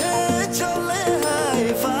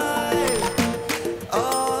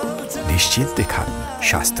 নিশ্চিন্তে খান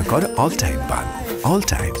স্বাস্থ্যকর অল টাইম পান, অল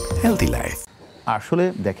টাইম হেলদি লাইফ। আসলে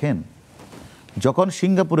দেখেন, যখন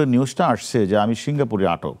সিঙ্গাপুরের নিউজটা আসছে যে আমি সিঙ্গাপুরে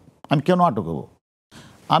আটক, আমি কেন আটক হব?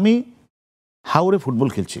 আমি হাওড়ে ফুটবল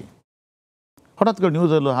খেলছি, হঠাৎ করে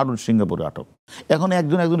নিউজ হলো হারুন সিঙ্গাপুরে আটক। এখন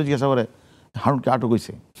একজনে জিজ্ঞাসা করে হারুনকে আটক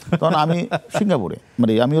হয়েছে, তখন আমি সিঙ্গাপুরে,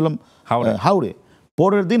 মানে আমি হলাম হাওড়ে,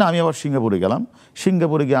 পরের দিন আমি আবার সিঙ্গাপুরে গেলাম।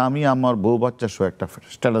 সিঙ্গাপুরে গিয়ে আমি আমার বউ বাচ্চা সহ একটা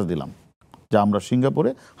স্ট্যাটাস দিলাম যে আমরা সিঙ্গাপুরে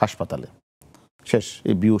হাসপাতালে, শেষ,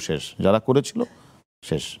 এই বিউ শেষ, যারা করেছিল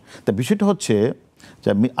শেষ। তা বিষয়টা হচ্ছে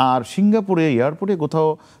যে আর সিঙ্গাপুরে এয়ারপোর্টে কোথাও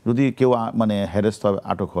যদি কেউ মানে হ্যারেস্ট হয়,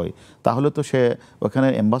 আটক হয়, তাহলে তো সে ওখানে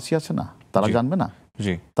এম্বাসি আছে না, তারা জানবে না,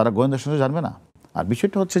 তারা গোয়েন্দা সংস্থা জানবে না। আর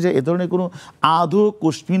বিষয়টা হচ্ছে যে এ ধরনের কোনো আদৌ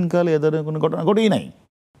কোশ্চিনকালে এ ধরনের কোনো ঘটনা ঘটেই নাই।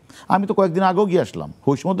 আমি তো কয়েকদিন আগেও গিয়ে আসলাম,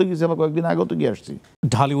 ওই সময় তো গিয়েছি, আবার কয়েকদিন আগেও তো গিয়ে আসছি।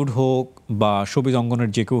 ঢালিউড হোক বা শোবিজ অঙ্গনের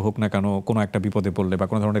যে কেউ হোক না কেন, কোনো একটা বিপদে পড়লে বা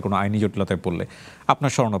কোনো ধরনের কোনো আইনি জটিলতায় পড়লে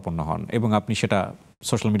আপনার শরণাপন্ন হন এবং আপনি সেটা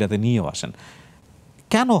সোশ্যাল মিডিয়াতে নিয়েও আসেন।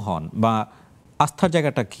 কেন হন বা আস্থার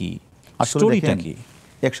জায়গাটা কি, স্টোরিটা কি?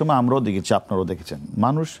 একসময় আমরাও দেখেছি, আপনারাও দেখেছেন,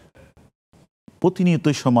 মানুষ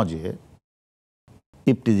প্রতিনিয়তই সমাজে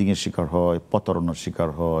ইপটিজিংয়ের শিকার হয়, প্রতারণার শিকার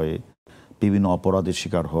হয়, বিভিন্ন অপরাধের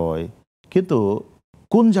শিকার হয়, কিন্তু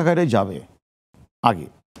কোন জায়গায় যাবে আগে,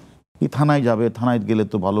 কি থানায় যাবে, থানায় গেলে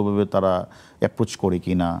তো ভালোভাবে তারা অ্যাপ্রোচ করে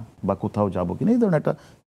কিনা বা কোথাও যাবো কিনা, এই ধরনের একটা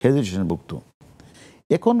হেজিটেশন ভুক্ত।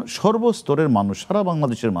 এখন সর্বস্তরের মানুষ, সারা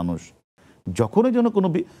বাংলাদেশের মানুষ যখনই যেন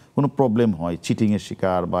কোনো প্রবলেম হয়, চিটিংয়ের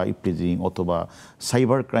শিকার বা ইপটিজিং অথবা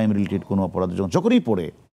সাইবার ক্রাইম রিলেটেড কোনো অপরাধের যখনই পড়ে,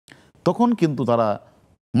 তখন কিন্তু তারা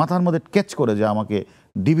মাথার মধ্যে ক্যাচ করে যে আমাকে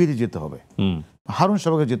ডিবিতে যেতে হবে, হারুন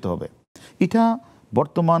সাহেবকে যেতে হবে। এটা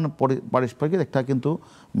বর্তমান পারস্পরিক একটা কিন্তু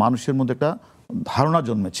মানুষের মধ্যে একটা ধারণা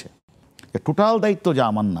জন্মেছে, টোটাল দায়িত্ব যে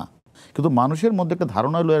আমার না, কিন্তু মানুষের মধ্যে একটা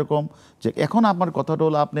ধারণা হলো এরকম যে এখন আপনার কথাটা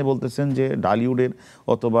হলো, আপনি বলতেছেন যে ঢালিউডের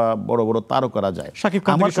অথবা বড় বড় তারকারা যায়,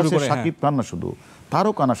 আমার কাছে শাকিব খান না শুধু,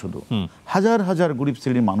 তারকা না শুধু, হাজার হাজার গরিব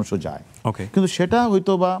শ্রেণীর মানুষও যায়, কিন্তু সেটা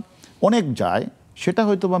হয়তো বা অনেক যায়, সেটা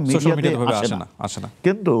হয়তো বা মিডিয়াতে আসে না।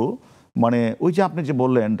 কিন্তু মানে ওই যে আপনি যে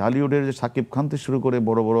বললেন ঢালিউডের যে শাকিব খান থেকে শুরু করে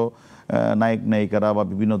বড় বড় নায়ক নায়িকারা বা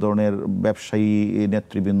বিভিন্ন ধরনের ব্যবসায়ী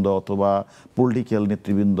নেতৃবৃন্দ অথবা পলিটিক্যাল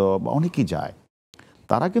নেতৃবৃন্দ বা অনেকেই যায়,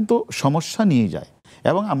 তারা কিন্তু সমস্যা নিয়ে যায়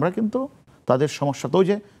এবং আমরা কিন্তু তাদের সমস্যা তো ওই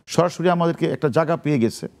যে সরাসরি আমাদেরকে একটা জায়গা পেয়ে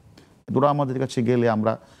গেছে, ওরা আমাদের কাছে গেলে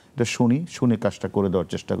আমরা এটা শুনে কাজটা করে দেওয়ার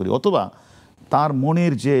চেষ্টা করি, অথবা তার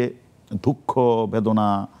মনের যে দুঃখ বেদনা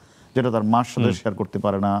যেটা তার মার সাথে শেয়ার করতে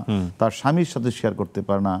পারে না, তার স্বামীর সাথে শেয়ার করতে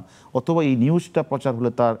পারে না, অথবা এই নিউজটা প্রচার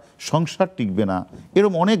হলে তার সংসার টিকবে না,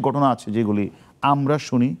 এরকম অনেক ঘটনা আছে যেগুলি আমরা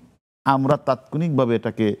শুনি, আমরা তাৎক্ষণিকভাবে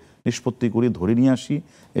এটাকে নিষ্পত্তি করি, ধরে নিয়ে আসি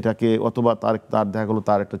এটাকে, অথবা তার দেখা গেলো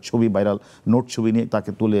তার একটা ছবি ভাইরাল নোট ছবি নিয়ে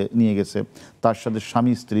তাকে তুলে নিয়ে গেছে, তার সাথে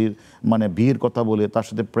স্বামী স্ত্রীর মানে বিয়ের কথা বলে তার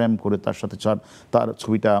সাথে প্রেম করে তার সাথে তার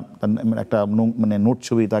ছবিটা একটা মানে নোট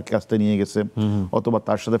ছবি তার কাছে নিয়ে গেছে, অথবা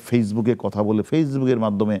তার সাথে ফেসবুকে কথা বলে ফেসবুকের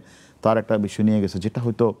মাধ্যমে তার একটা বিষয় নিয়ে গেছে, যেটা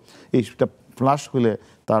হয়তো এইটা ফ্লাশ হলে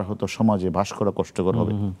তার হয়তো সমাজে বাস করা কষ্টকর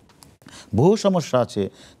হবে। বহু সমস্যা আছে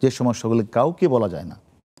যে সমস্যাগুলি কাউকে বলা যায় না,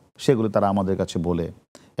 সেগুলো তারা আমাদের কাছে বলে,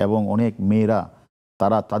 এবং অনেক মেয়েরা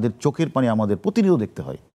তারা তাদের চোখের পানি আমাদের প্রতিনিয়ত দেখতে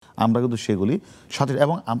হয়, আমরা কিন্তু সেগুলি সাথে।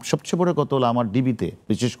 এবং সবচেয়ে বড় কথা হলো আমার ডিবিতে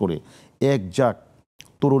বিশেষ করে একজাক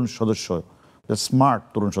তরুণ সদস্য, স্মার্ট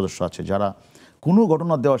তরুণ সদস্য আছে, যারা কোনো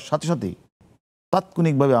ঘটনা দেওয়ার সাথে সাথেই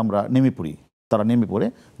তাৎক্ষণিকভাবে আমরা নেমে পড়ি, তারা নেমে পড়ে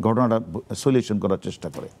ঘটনাটা সলিউশন করার চেষ্টা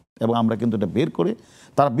করে, এবং আমরা কিন্তু এটা বের করে,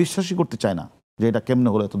 তারা বিশ্বাসই করতে চায় না যে এটা কেমনে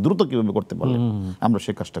হলো, এত দ্রুত কীভাবে করতে পারলে, আমরা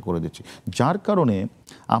সে কাজটা করে দিচ্ছি। যার কারণে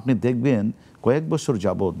আপনি দেখবেন কয়েক বছর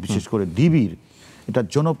যাবৎ বিশেষ করে ডিবির এটা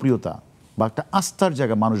জনপ্রিয়তা বা একটা আস্থার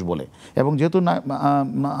জায়গা মানুষ বলে, এবং যেহেতু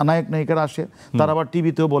নায়ক নায়িকারা আসে তারা আবার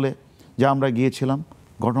টিভিতেও বলে যে আমরা গিয়েছিলাম,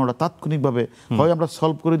 ঘটনাটা তাৎক্ষণিকভাবে হয় আমরা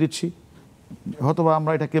সলভ করে দিচ্ছি, হয়তো বা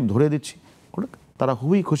আমরা এটাকে ধরে দিচ্ছি, তারা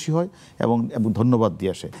খুবই খুশি হয় এবং ধন্যবাদ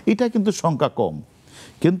দিয়ে আসে। এটা কিন্তু সংখ্যা কম,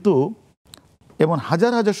 কিন্তু এমন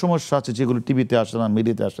হাজার হাজার সমস্যা আছে যেগুলো টিভিতে আসে না,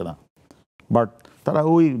 মিডিয়াতে আসে না, বাট তারা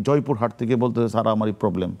ওই জয়পুরহাট থেকে বলতেছে স্যার আমার এই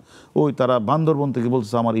প্রবলেম, ওই তারা বান্দরবন থেকে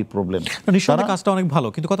বলতেছে আমার এই প্রবলেম। নিশ্চয়ই কাজটা অনেক ভালো,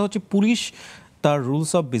 কিন্তু কথা হচ্ছে পুলিশ তার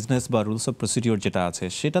রুলস অফ বিজনেস বা রুলস অফ প্রসিডিওর যেটা আছে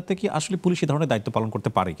সেটাতে কি আসলে পুলিশ এই ধরনের দায়িত্ব পালন করতে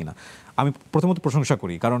পারে কিনা। আমি প্রথমত প্রশংসা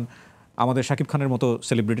করি, কারণ আমাদের শাকিব খানের মতো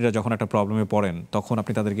সেলিব্রিটিরা যখন একটা প্রবলেমে পড়েন তখন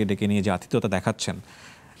আপনি তাদেরকে ডেকে নিয়ে যে আতিথ্যতা দেখাচ্ছেন,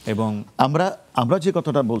 এবং আমরা যে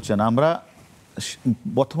কথাটা বলছেন, আমরা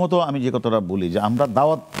প্রথমত আমি যে কথাটা বলি যে আমরা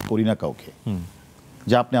দাওয়াত করি না কাউকে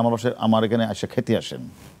যে আপনি আমার বাসায় আমার এখানে এসে খেতে আসেন।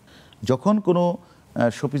 যখন কোনো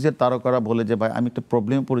শোপিসের তারকারা বলে যে ভাই আমি একটা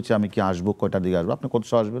প্রবলেমে পড়েছি, আমি কি আসবো, কয়টার দিকে আসবো, আপনি কত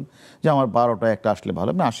সময় আসবেন, যে আমার 12টা একটা আসলে ভালো,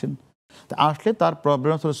 আপনি আসেন। তা আসলে তার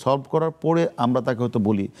প্রবলেম সলভ করার পরে আমরা তাকে হয়তো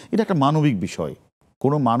বলি, এটা একটা মানবিক বিষয়,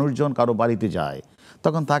 কোনো মানুষজন কারো বাড়িতে যায়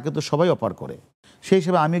তখন তাকে তো সবাই অফার করে, সেই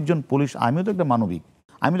হিসেবে আমি একজন পুলিশ, আমিও তো একটা মানবিক,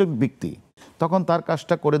 আমি তো ব্যক্তি, তখন তার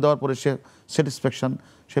কাজটা করে দেওয়ার পরে সে স্যাটিসফ্যাকশন,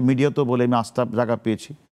 সে মিডিয়াতেও বলে আমি আস্থার জায়গা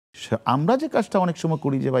পেয়েছি। আমরা যে কাজটা অনেক সময়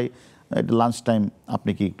করি যে ভাই লাঞ্চ টাইম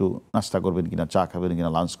আপনি কি একটু নাস্তা করবেন কিনা, চা খাবেন কিনা,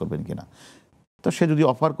 লাঞ্চ করবেন কিনা, তো সে যদি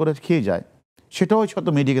অফার করে খেয়ে যায় সেটাও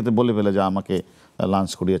হয়তো মিডিয়াতে বলে ফেলে যে আমাকে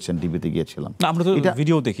লাঞ্চ করিয়েছেন, টিভিতে গিয়েছিলাম। না, আমরা তো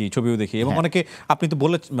ভিডিও দেখি, ছবিও দেখি, এবং অনেকে আপনি তো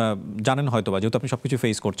বলে জানেন হয়তো বা, যেহেতু আপনি সবকিছু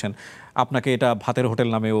ফেস করছেন, আপনাকে এটা ভাতের হোটেল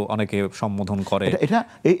নামেও অনেকে সম্বোধন করে। এটা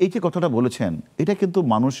এই যে কথাটা বলেছেন, এটা কিন্তু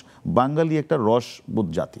মানুষ, বাঙালি একটা রসবোধ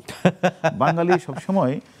জাতি। বাঙালি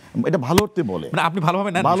সবসময় এটা ভালো অর্থে বলে, মানে আপনি ভালোভাবে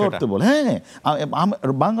নেন ভালো অর্থে বলে। হ্যাঁ,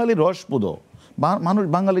 বাঙালি রসবোধ মানুষ।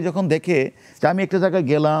 বাঙালি যখন দেখে যে আমি একটা জায়গায়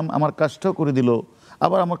গেলাম, আমার কাজটাও করে দিল,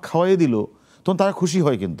 আবার আমার খাওয়াই দিল, তখন তারা খুশি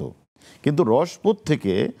হয়। কিন্তু রসবোধ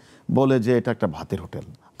থেকে বলে যে এটা একটা ভাতের হোটেল।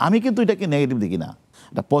 আমি কিন্তু এটাকে নেগেটিভ দেখি না,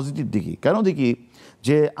 এটা পজিটিভ দেখি। কেন দেখি?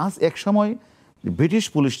 যে আজ এক সময় ব্রিটিশ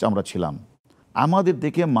পুলিশ আমরা ছিলাম, আমাদের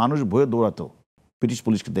দেখে মানুষ ভয়ে দৌড়াতো। ব্রিটিশ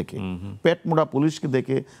পুলিশকে দেখে, পেট মোড়া পুলিশকে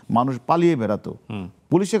দেখে মানুষ পালিয়ে বেড়াতো,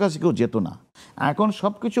 পুলিশের কাছে কেউ যেত না। এখন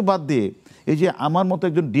সব কিছু বাদ দিয়ে এই যে আমার মতো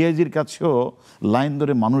একজন ডিআইজির কাছেও লাইন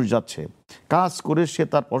ধরে মানুষ যাচ্ছে, কাজ করে সে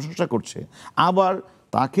তার প্রশংসা করছে, আবার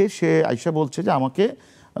তাকে সে আইসা বলছে যে আমাকে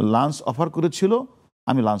লাঞ্চ অফার করেছিল,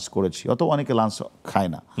 আমি লাঞ্চ করেছি, অত অনেকে লাঞ্চ খায়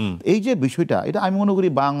না। এই যে বিষয়টা, এটা আমি মনে করি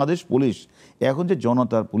বাংলাদেশ পুলিশ এখন যে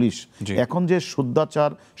জনতার পুলিশ, এখন যে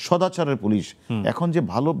শুদ্ধাচার সদাচারের পুলিশ, এখন যে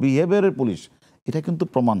ভালো বিহেভিয়ারের পুলিশ, এটা কিন্তু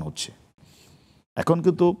প্রমাণ হচ্ছে। এখন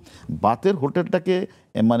কিন্তু বাতের হোটেলটাকে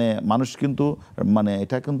মানে মানুষ কিন্তু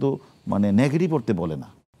এটা কিন্তু নেগেটিভ করতে বলে না,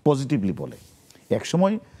 পজিটিভলি বলে।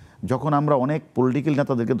 একসময় যখন আমরা অনেক পলিটিক্যাল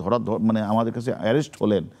নেতাদেরকে আমাদের কাছে অ্যারেস্ট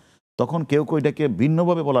হলেন, তখন কেউ এটাকে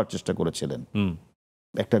ভিন্নভাবে বলার চেষ্টা করেছিলেন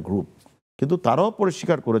একটা গ্রুপ, কিন্তু তারাও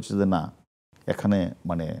পরিষ্কার করেছে যে না, এখানে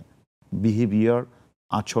বিহেভিয়ার,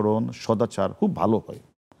 আচরণ, সদাচার খুব ভালো হয়,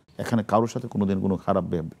 এখানে কারোর সাথে কোনোদিন কোনো খারাপ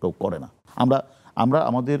কেউ করে না। আমরা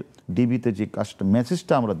আমাদের ডিবিতে যে কাজটা,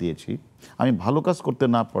 মেসেজটা আমরা দিয়েছি, আমি ভালো কাজ করতে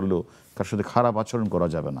না পারলেও কার সাথে খারাপ আচরণ করা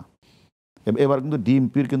যাবে না। এবার কিন্তু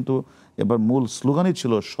ডিএমপির কিন্তু এবার মূল স্লোগানই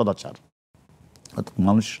ছিল সদাচার।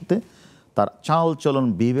 মানুষের সাথে তার চাল চলন,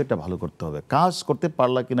 বিহেভিয়ারটা ভালো করতে হবে। কাজ করতে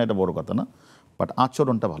পারলা কিনা এটা বড় কথা না, বাট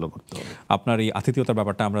আচরণটা ভালো করতে হবে। আপনার এই আতিথেয়তার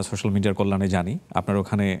ব্যাপারটা আমরা সোশ্যাল মিডিয়ার কল্যাণে জানি। আপনার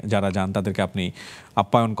ওখানে যারা যান তাদেরকে আপনি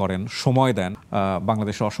আপ্যায়ন করেন, সময় দেন।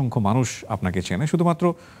 বাংলাদেশের অসংখ্য মানুষ আপনাকে চেনে, শুধুমাত্র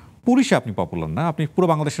পুলিশে আপনি পপুলার না, আপনি পুরো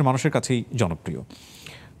বাংলাদেশের মানুষের কাছেই জনপ্রিয়।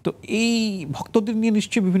 তো এই ভক্তদের নিয়ে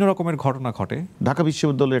নিশ্চয়ই বিভিন্ন রকমের ঘটনা ঘটে। ঢাকা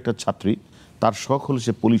বিশ্ববিদ্যালয়ের একটা ছাত্রী, তার শখ হলো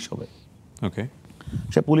সে পুলিশ হবে। ওকে,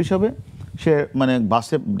 সে পুলিশ হবে। সে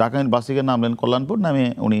ঢাকা বাসে গিয়ে নামলেন কল্যাণপুর, নামে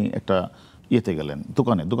উনি একটা ইয়েতে গেলেন,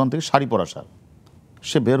 দোকান থেকে শাড়ি পরা সার।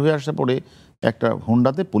 সে বের হয়ে আসার পরে একটা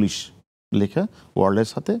হোন্ডাতে পুলিশ লেখা, ওয়ারলেস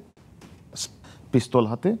হাতে, পিস্তল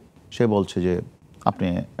হাতে। সে বলছে যে আপনি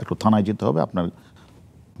একটু থানায় যেতে হবে, আপনার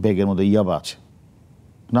ব্যাগের মধ্যে ইয়াবা আছে।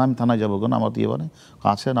 না, আমি থানায় যাবো কেন, আমার তো ইয়াবা নেই।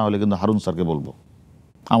 আছে, না হলে কিন্তু হারুন স্যারকে বলবো,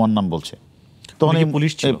 আমার নাম বলছে। তখন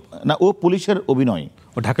পুলিশ ছিল না, ও পুলিশের অভিনয়।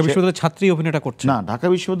 ঢাকা বিশ্ববিদ্যালয়ের ছাত্রী অভিনয়টা করছে না, ঢাকা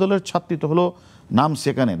বিশ্ববিদ্যালয়ের ছাত্রী তো হলো নাম,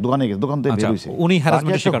 সেখানে দোকানে গেছে, দোকান থেকে বেরিয়েছে। উনি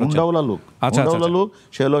হ্যারাসমেন্টের শিকার হচ্ছেন। হুন্ডাওয়ালা লোক,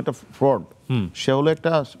 সে হলো একটা ফ্রড, সে হলো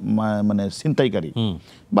একটা ছিনতাইকারী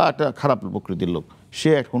বা একটা খারাপ প্রকৃতির লোক। সে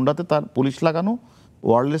এক হুন্ডাতে তার পুলিশ লাগানো,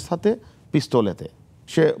 ওয়ারলেস হাতে, পিস্তল হাতে।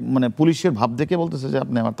 সে পুলিশের ভাব দেখে বলতেছে যে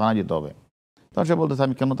আপনি আমার থানায় যেতে হবে। তখন সে বলতেছে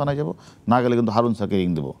আমি কেন থানায় যাবো, না গেলে কিন্তু হারুন স্যারকে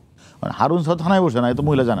রিং দেবো। হারুন স্যার থানায় বসে না, এ তো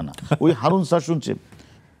মহিলা জানে না। ওই হারুন স্যার শুনছে,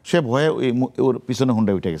 সে ভয়ে ওর পিছনে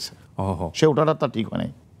হুন্ডায় উঠে গেছে। সে ওঠাটা তার ঠিক হয়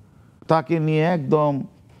নাই, তাকে নিয়ে একদম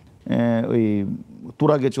ওই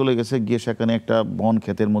তুরাগে চলে গেছে, গিয়ে সেখানে একটা বন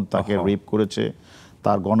ক্ষেতের মধ্যে তাকে রেপ করেছে,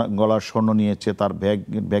 তার গলার স্বর্ণ নিয়েছে, তার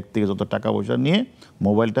ব্যাগ থেকে যত টাকা পয়সা নিয়ে,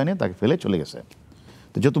 মোবাইলটা নিয়ে তাকে ফেলে চলে গেছে।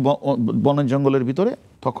 তো যেহেতু বনের জঙ্গলের ভিতরে,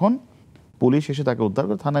 তখন পুলিশ এসে তাকে উদ্ধার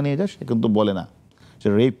করে থানা নিয়ে যায়। সে কিন্তু বলে না সে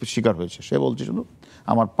রেপ শিকার হয়েছে, সে বলছে শুধু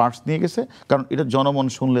আমার পার্স নিয়ে গেছে, কারণ এটা জনমন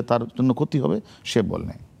শুনলে তার জন্য ক্ষতি হবে, সে বলে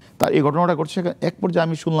নাই। তার এই ঘটনাটা ঘটছে। এক পর্যায়ে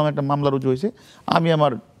আমি শুনলাম একটা মামলা রুজু হয়েছে। আমি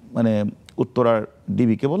আমার উত্তরার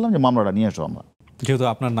ডিবিকে বললাম যে মামলাটা নিয়ে আসো আমরা, যেহেতু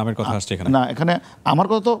আপনার নামের কথা আসছে এখানে। না, এখানে আমার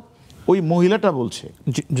কথা তো ওই মহিলাটা বলছে,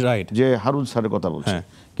 রাইট, যে হারুন স্যারের কথা বলছে,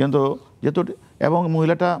 কিন্তু যেহেতু এবং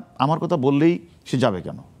মহিলাটা আমার কথা বললেই সে যাবে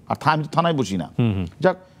কেন, আর আমি তো থানায় বসি না।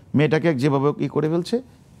 যাক, মেয়েটাকে যেভাবে করে ফেলছে,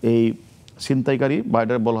 এই ছিনতাইকারী বা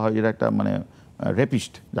এটা বলা হয় যেটা একটা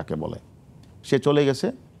রেপিস্ট যাকে বলে, সে চলে গেছে।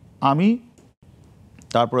 আমি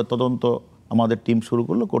তারপরে তদন্ত আমাদের টিম শুরু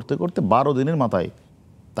করলো, করতে করতে 12 দিনের মাথায়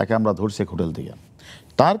তাকে আমরা ধরছি হোটেল থেকে।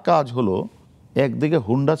 তার কাজ হলো একদিকে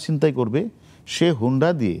হুন্ডা ছিনতাই করবে, সে হুন্ডা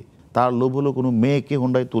দিয়ে তার লোভ হলো কোনো মেয়েকে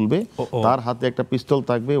হুন্ডায় তুলবে, তার হাতে একটা পিস্তল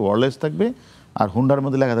থাকবে, ওয়ারলেস থাকবে, আর হুন্ডার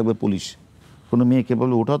মধ্যে লেখা থাকবে পুলিশ। কোনো মেয়েকে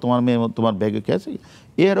বলবে উঠাও, তোমার মেয়ে তোমার ব্যাগে কে আছে।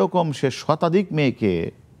 এরকম সে শতাধিক মেয়েকে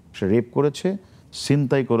সে রেপ করেছে,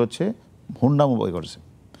 ছিনতাই করেছে, হুন্ডা মোবাইল করেছে।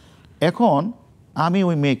 এখন আমি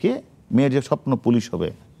ওই মেয়ের যে স্বপ্ন পুলিশ হবে,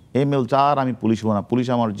 এই মেয়ে বলছে আর আমি পুলিশ হবো না, পুলিশ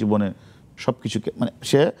আমার জীবনে সব কিছু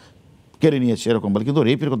সে কেড়ে নিয়েছে এরকম বলে। কিন্তু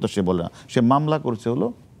রেপের কথা সে বলে না, সে মামলা করছে হলো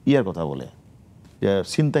ইয়ার কথা বলে, যে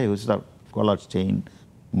ছিনতাই হয়েছে তার গলার চেইন,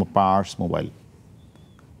 পার্স, মোবাইল।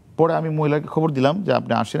 পরে আমি মহিলাকে খবর দিলাম যে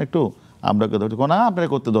আপনি আসেন একটু, আমরা ধরতে, না আপনারা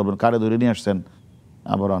করতে ধরবেন, কারে ধরে নিয়ে আসছেন,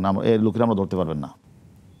 আবার এই লোকেরা আমরা ধরতে পারবেন না,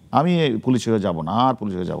 আমি পুলিশের যাব না, আর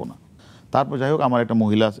পুলিশের যাব না। তারপর যাই হোক আমার একটা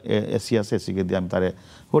মহিলা এসি আছে, এসিকে দিয়ে আমি তারে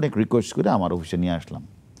অনেক রিকোয়েস্ট করে আমার অফিসে নিয়ে আসলাম।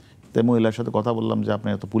 তাই মহিলার সাথে কথা বললাম যে আপনি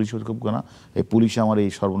এত পুলিশ খুব না, এই পুলিশে আমার এই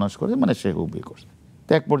সর্বনাশ করে, মানে সে খুব বিয়ে করছে।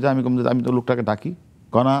 তো এক পর্যায়ে আমি তো লোকটাকে ডাকি,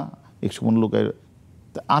 কনা একশো কোনো লোকের,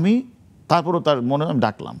 আমি তারপরও তার মনে আমি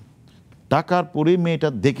ডাকলাম, ডাকার পরে মেয়েটা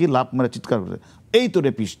দেখে লাভ মেরে চিৎকার করে, এই তো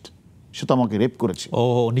রেপিস্ট, সে তো আমাকে রেপ করেছে। ও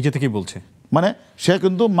নিজে থেকেই বলছে, মানে সে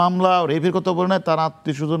কিন্তু মামলা রেপের কথা বলে না, তার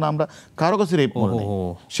আত্মীয় স্বজন আমরা কারো কাছে রেপ করে নাই,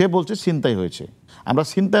 সে বলছে ছিনতাই হয়েছে, আমরা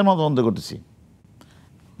ছিনতাইয়ের মতো তদন্ত করতেছি।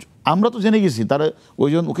 আমরা তো জেনে গেছি তারা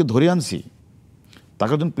ওইজন ওকে ধরে আনছি,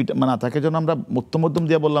 তাকে যখন মানে তাকে যখন আমরা মধ্যম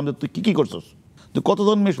দিয়ে বললাম যে তুই কী করছিস, তুই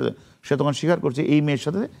কতজন মেয়ের সাথে, সে তখন স্বীকার করছে এই মেয়ের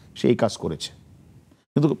সাথে সে এই কাজ করেছে,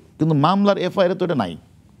 কিন্তু মামলার এফআইআর তো এটা নাই।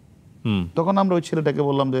 তখন আমরা ওই ছেলেটাকে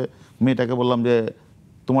বললাম যে, মেয়েটাকে বললাম যে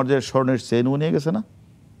তোমার যে স্বর্ণের চেন ও নিয়ে গেছে না,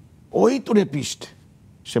 ওই তো রেপিস্ট,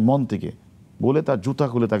 সে মন থেকে বলে তার জুতা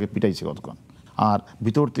খুলে তাকে পিটাইছে কতক্ষণ, আর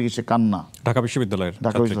ভিতর থেকে সে কান্না, ঢাকা বিশ্ববিদ্যালয়ের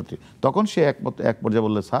ছাত্রী। তখন সে এক পর্যায়ে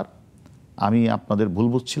বললে, স্যার আমি আপনাদের ভুল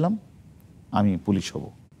বুঝছিলাম, আমি পুলিশ হব,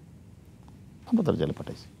 আমরা তার জেলে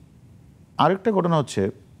পাঠাইছি। আরেকটা ঘটনা হচ্ছে,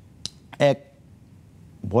 এক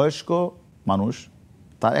বয়স্ক মানুষ,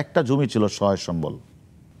 তার একটা জমি ছিল সহায় সম্বল,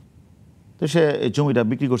 তো সে এই জমিটা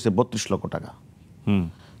বিক্রি করছে 32 লক্ষ টাকা।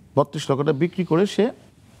 32 লক্ষ টাকা বিক্রি করে সে,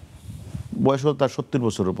 বয়স হল তার 70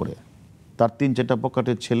 বছরের উপরে, তার 3-4টা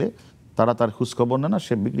পকেটের ছেলে, তারা তার খোঁজখবর নেয় না,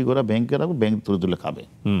 সে বিক্রি করে ব্যাংকে রাখবে, ব্যাংক তুলে খাবে,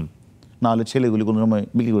 নাহলে ছেলেগুলি কোনো সময়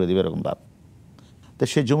বিক্রি করে দেবে, এরকম ভাব। তো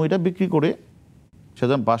সে জমিটা বিক্রি করে সে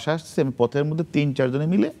যখন বাসায় আসছে, আমি পথের মধ্যে 3-4 জনে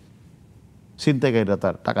মিলে ছিনতাইকারীরা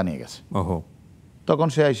তার টাকা নিয়ে গেছে। তখন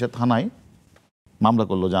সে এসে থানায় মামলা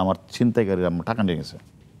করলো যে আমার ছিনতাইকারীরা আমার টাকা নিয়ে গেছে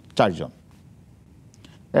 4 জন।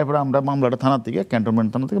 এরপরে আমরা মামলাটা থানা থেকে, ক্যান্টনমেন্ট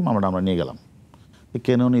থানা থেকে মামলাটা আমরা নিয়ে গেলাম।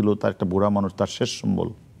 কেন নিল, তার একটা বুড়া মানুষ, তার শেষ সম্বল,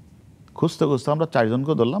 খুঁজতে খুঁজতে আমরা 4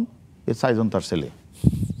 জনকে ধরলাম, এই 4 জন তার ছেলে,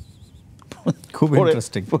 খুব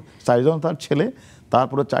ইন্টারেস্টিং, 4 জন তার ছেলে।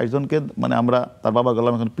 তারপরে 4 জনকে মানে আমরা তার বাবা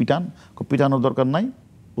গেলাম, এখন পিটানোর দরকার নাই,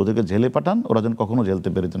 ওদেরকে জেলে পাঠান, ওরা যেন কখনো জেলতে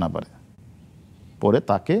বেরোতে না পারে। পরে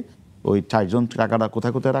তাকে ওই 4 জন টাকাটা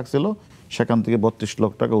কোথায় কোথায় রাখছিল, সেখান থেকে 32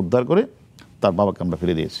 লক্ষ টাকা উদ্ধার করে তার বাবাকে আমরা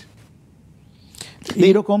ফিরে দিয়েছি।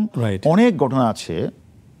 এইরকম অনেক ঘটনা আছে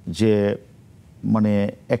যে মানে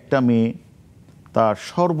একটা মেয়ে তার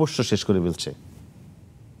সর্বস্ব শেষ করে ফেলছে,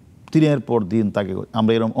 দিনের পর দিন তাকে,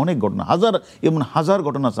 আমরা এরকম অনেক ঘটনা, হাজার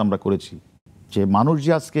ঘটনা আমরা করেছি, যে মানুষ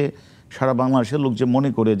যে আজকে সারা বাংলাদেশের লোক যে মনে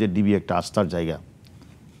করে যে ডিবি একটা আস্থার জায়গা,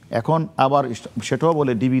 এখন আবার সেটাও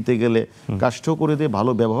বলে ডিবিতে গেলে কাজটাও করে দিয়ে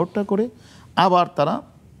ভালো ব্যবহারটা করে, আবার তারা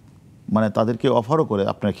মানে তাদেরকে অফারও করে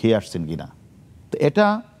আপনারা খেয়ে আসছেন কিনা। তো এটা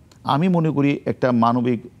আমি মনে করি একটা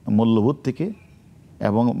মানবিক মূল্যবোধ থেকে,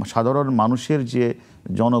 এবং সাধারণ মানুষের যে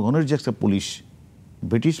জনগণের যে একটা পুলিশ,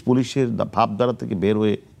 ব্রিটিশ পুলিশের ভাবধারা থেকে বের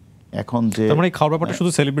হয়ে এখন যে, মানে এই খাওয়ার ব্যাপারটা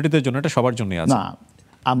শুধু সেলিব্রিটিদের জন্য, এটা সবার জন্যই আছে না,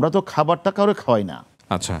 আমরা তো খাবারটা কারো খাওয়াই না।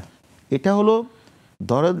 আচ্ছা, এটা হলো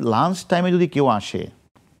ধরেন লাঞ্চ টাইমে যদি কেউ আসে,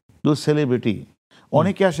 দু সেলিব্রিটি,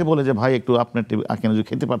 অনেকে আসে বলে যে ভাই একটু আপনার কেন যদি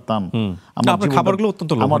খেতে পারতাম,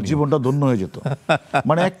 আমার জীবনটা ধন্য হয়ে যেত,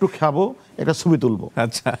 মানে একটু খাবো, একটা ছবি তুলবো।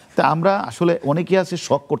 আচ্ছা, তা আমরা আসলে অনেকে আছে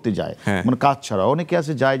শখ করতে যায়, মানে কাজ ছাড়া, অনেকে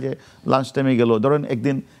আছে যায় যে লাঞ্চ টাইমে গেল, ধরেন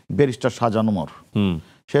একদিন ব্যারিস্টার শাহজাহান,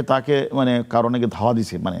 সে তাকে মানে কারণে ধাওয়া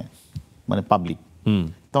দিছে, মানে পাবলিক,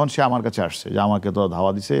 তখন সে আমার কাছে আসছে যে আমাকে তো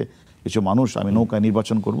ধাওয়া দিছে কিছু মানুষ, আমি নৌকায়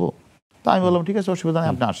নির্বাচন করব। তা আমি বললাম ঠিক আছে, অসুবিধা নেই,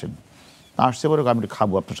 আপনি আসেন। আসছে পরে আমি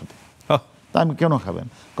খাবো আপনার সাথে। তা আমি কেন খাবেন,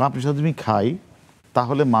 আপনার সাথে তুমি খাই,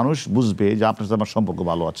 তাহলে মানুষ বুঝবে যে আপনার সাথে আমার সম্পর্ক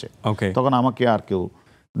ভালো আছে, তখন আমাকে আর কেউ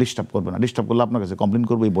ডিস্টার্ব করবে না, ডিস্টার্ব করলে আপনার কাছে কমপ্লেন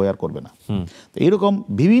করবো, এই বই আর করবে না। তো এরকম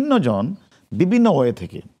বিভিন্ন জন বিভিন্ন ওয়ে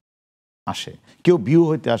থেকে আসে, কেউ ভিউ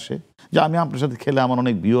হইতে আসে যে আমি আপনার সাথে খেলে আমার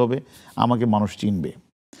অনেক ভিউ হবে, আমাকে মানুষ চিনবে।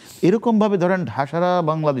 এরকমভাবে ধরেন সারা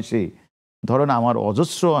বাংলাদেশে ধরেন আমার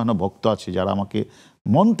অজস্র ভক্ত আছে যারা আমাকে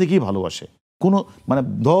মন থেকেই ভালোবাসে, কোনো মানে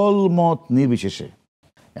দল মত নির্বিশেষে,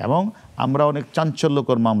 এবং আমরা অনেক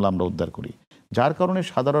চাঞ্চল্যকর মামলা আমরা উদ্ধার করি, যার কারণে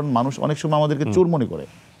সাধারণ মানুষ অনেক সময় আমাদেরকে চোর মনে করে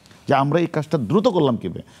যে আমরা এই কাজটা দ্রুত করলাম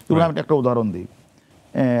কিভাবে। আমি একটা উদাহরণ দিই,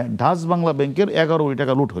 ডাচ বাংলা ব্যাংকের 11 কোটি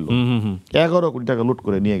টাকা লুট হলো, 11 কোটি টাকা লুট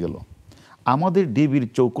করে নিয়ে গেল। আমাদের ডিবির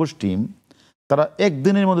চৌকস টিম, তারা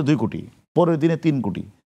একদিনের মধ্যে 2 কোটি, পরের দিনে 3 কোটি।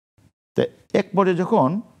 তো এক পর্যায়ে যখন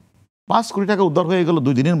 5 কোটি টাকা উদ্ধার হয়ে গেল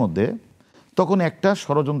 2 দিনের মধ্যে, তখন একটা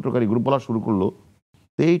ষড়যন্ত্রকারী গ্রুপ বলা শুরু করলো,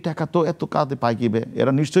 এই টাকা তো এত কাঁদে পাই কিবে,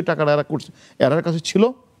 এরা নিশ্চয়ই টাকাটা এরা করছে, এরার কাছে ছিল,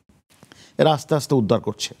 এরা আস্তে আস্তে উদ্ধার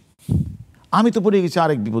করছে। আমি তো পড়ে গেছি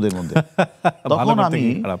আরেক বিপদের মধ্যে।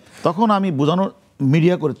 তখন আমি বোঝানোর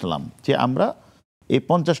মিডিয়া করেছিলাম যে আমরা এই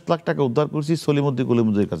 50 লাখ টাকা উদ্ধার করেছি সলিমুদ্দিন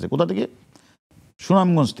কলিমুদ্দিনের কাছে। কোথা থেকে?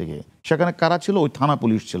 সুনামগঞ্জ থেকে। সেখানে কারা ছিল? ওই থানা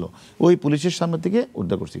পুলিশ ছিল, ওই পুলিশের সামনে থেকে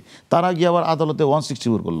উদ্ধার করছি। তারা গিয়ে আবার আদালতে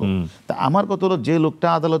 164 করলো। তা আমার কথা হলো, যে লোকটা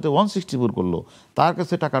আদালতে 164 করলো তার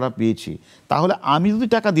কাছে টাকাটা পেয়েছি, তাহলে আমি যদি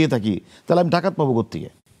টাকা দিয়ে থাকি তাহলে আমি ডাকাত পাবো কোত্থেকে?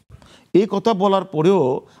 এই কথা বলার পরেও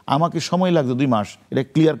আমাকে সময় লাগছে 2 মাস এটা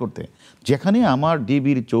ক্লিয়ার করতে। যেখানে আমার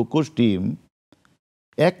ডিবির চৌকস টিম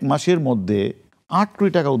 1 মাসের মধ্যে 8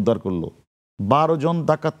 কোটি টাকা উদ্ধার করলো, 12 জন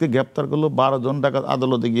ডাকাতকে গ্রেপ্তার করলো, 12 জন ডাকাত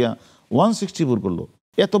আদালতে গিয়া 164 করলো।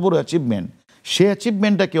 এত বড় অ্যাচিভমেন্ট, সে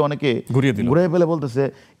অ্যাচিভমেন্টটাকে অনেকে ঘুরে ফেলে বলতেছে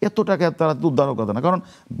এত টাকা তারা তো উদ্ধারের কথা না। কারণ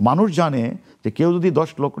মানুষ জানে যে কেউ যদি 10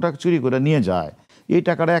 লক্ষ টাকা চুরি করে নিয়ে যায়, এই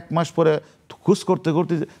টাকাটা 1 মাস পরে খুশ করতে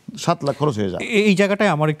করতে 7 লাখ খরচ হয়ে যায়। এই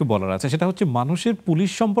জায়গাটায় আমার একটু বলার আছে, সেটা হচ্ছে মানুষের পুলিশ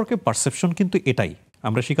সম্পর্কে পারসেপশন কিন্তু এটাই,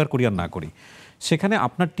 আমরা স্বীকার করি আর না করি। সেখানে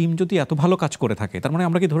আপনার টিম যদি এত ভালো কাজ করে থাকে, তার মানে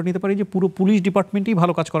আমরা কি ধরে নিতে পারি যে পুরো পুলিশ ডিপার্টমেন্টই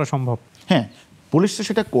ভালো কাজ করা সম্ভব? হ্যাঁ, পুলিশ তো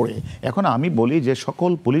সেটা করে। এখন আমি বলি যে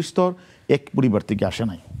সকল পুলিশ তো এক পরিবার থেকে আসে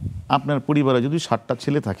নাই। আপনার পরিবারে যদি 7টা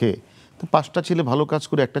ছেলে থাকে, তো 5টা ছেলে ভালো কাজ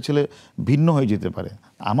করে একটা ছেলে ভিন্ন হয়ে যেতে পারে।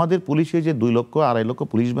 আমাদের পুলিশে যে 2 লক্ষ 2.5 লক্ষ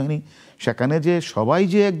পুলিশ বাহিনী, সেখানে যে সবাই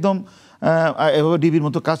যে একদম এভাবে ডিবির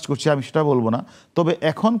মতো কাজ করছে আমি সেটা বলবো না। তবে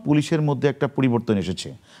এখন পুলিশের মধ্যে একটা পরিবর্তন এসেছে।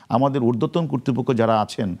 আমাদের ঊর্ধ্বতন কর্তৃপক্ষ যারা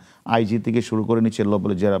আছেন, আইজি থেকে শুরু করে নিচের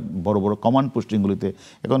লেভেলে যারা বড় বড় কমান্ড পোস্টিংগুলিতে,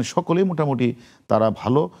 এখন সকলেই মোটামুটি তারা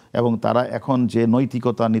ভালো, এবং তারা এখন যে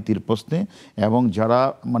নৈতিকতা নীতির প্রশ্নে এবং যারা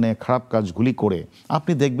মানে খারাপ কাজগুলি করে,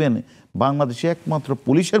 আপনি দেখবেন বাংলাদেশে একমাত্র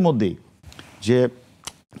পুলিশের মধ্যেই যে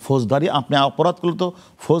ফৌজদারি, আপনি অপরাধ করলে তো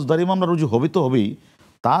ফৌজদারি মামলা রুজু হবে তো হবেই,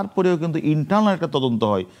 তারপরেও কিন্তু ইন্টারনাল একটা তদন্ত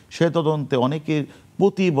হয়, সে তদন্তে অনেকের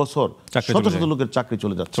প্রতি বছর শত শত লোকের চাকরি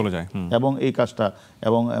চলে যায়। এবং এই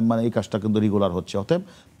কাজটা কিন্তু রেগুলার হচ্ছে। অতএব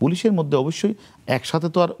পুলিশের মধ্যে অবশ্যই একসাথে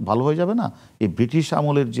তো আর ভালো হয়ে যাবে না। এই ব্রিটিশ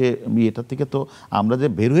আমলের যে এটা থেকে তো আমরা যে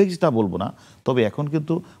বের হয়ে গেছি তা বলবো না, তবে এখন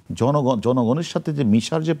কিন্তু জনগণের সাথে যে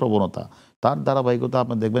মিশার যে প্রবণতা, তার ধারাবাহিকতা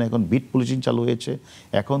আপনি দেখবেন। এখন বিট পুলিশিং চালু হয়েছে,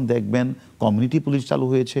 এখন দেখবেন কমিউনিটি পুলিশ চালু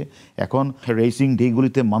হয়েছে, এখন রেসিং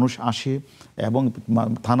ডেগুলিতে মানুষ আসে এবং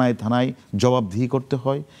থানায় থানায় জবাবদিহি করতে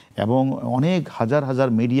হয়, এবং অনেক হাজার হাজার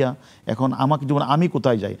মিডিয়া এখন আমাকে, যেমন আমি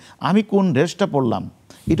কোথায় যাই, আমি কোন ড্রেসটা পরলাম,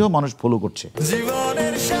 এটাও মানুষ ফলো করছে।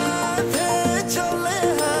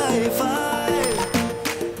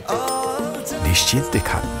 নিশ্চিন্তে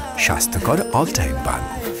খান স্বাস্থ্যকর অল টাইম পান,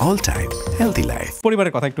 অল টাইম হেলদি লাইফ।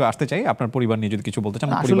 পরিবারের কথা একটু আসতে চাই, আপনার পরিবার নিয়ে যদি কিছু বলতে চান।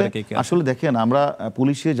 আসলে দেখেন, আমরা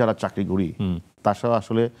পুলিশে যারা চাকরি করি তাছাড়া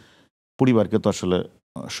আসলে পরিবারকে তো আসলে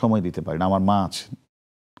সময় দিতে পারি না। আমার মা আছে,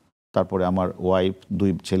 তারপরে আমার ওয়াইফ,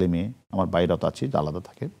 2 ছেলে মেয়ে, আমার বাইরেও তো আছে, আলাদা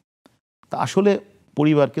থাকে। তা আসলে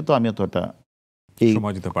পরিবারকে তো আমি অতটা এই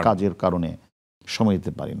কাজের কারণে সময়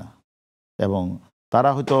দিতে পারি না, এবং তারা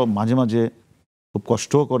হয়তো মাঝে মাঝে খুব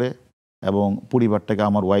কষ্টও করে, এবং পরিবারটাকে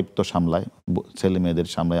আমার ওয়াইফ তো সামলায়, ছেলে মেয়েদের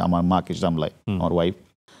সামলায়, আমার মাকে সামলায় আমার ওয়াইফ।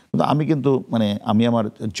 কিন্তু আমি আমার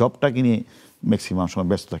জবটাকে নিয়ে ম্যাক্সিমাম সময়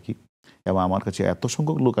ব্যস্ত থাকি, এবং আমার কাছে এত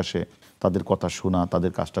সংখ্যক লোক আসে, তাদের কথা শোনা,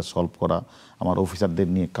 তাদের কাজটা সলভ করা, আমার অফিসারদের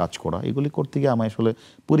নিয়ে কাজ করা, এগুলি করতে গিয়ে আমি আসলে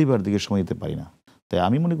পরিবার দিকে সময় দিতে পারি না। তাই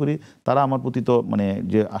আমি মনে করি তারা আমার প্রতি তো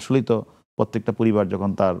যে আসলেই তো প্রত্যেকটা পরিবার যখন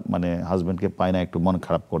তার হাজব্যান্ডকে পায় না একটু মন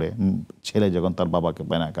খারাপ করে, ছেলে যখন তার বাবাকে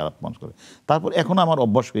পায় না খারাপ মন করে। তারপর এখন আমার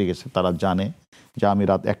অভ্যাস হয়ে গেছে, তারা জানে যে আমি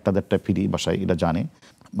রাত 1টা-1:30 ফিরি বাসায়, এটা জানে,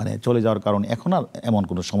 চলে যাওয়ার কারণে এখন আর এমন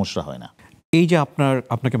কোনো সমস্যা হয় না। এই যে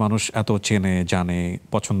আপনাকে মানুষ এত চেনে, জানে,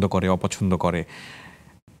 পছন্দ করে, অপছন্দ করে,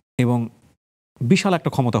 এবং বিশাল একটা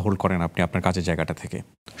ক্ষমতা হোল্ড করেন আপনি আপনার কাজের জায়গাটা থেকে,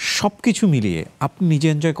 সব কিছু মিলিয়ে আপনি নিজে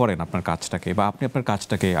এনজয় করেন আপনার কাজটাকে, বা আপনি আপনার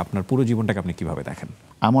কাজটাকে, আপনার পুরো জীবনটাকে আপনি কিভাবে দেখেন?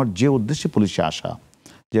 আমার যে উদ্দেশ্যে পুলিশে আসা,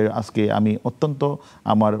 যে আজকে আমি অত্যন্ত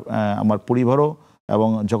আমার পরিবারও, এবং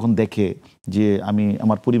যখন দেখে যে আমি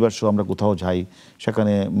আমার পরিবার সহ আমরা কোথাও যাই,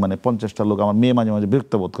 সেখানে 50টা লোক, আমার মেয়ে মাঝে মাঝে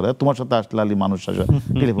বিরক্ত বোধ করে, তোমার সাথে আসলে আলী মানুষ আসে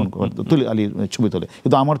টেলিফোন করে তুলে, আলী ছবি তোলে,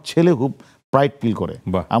 কিন্তু আমার ছেলে খুব প্রাইড ফিল করে।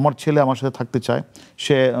 আমার ছেলে আমার সাথে থাকতে চায়,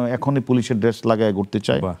 সে এখনই পুলিশের ড্রেস লাগায় ঘুরতে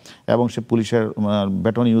চায়, এবং সে পুলিশের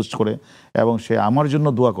ব্যাটন ইউজ করে, এবং সে আমার জন্য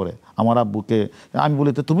দোয়া করে। আমার আব্বুকে আমি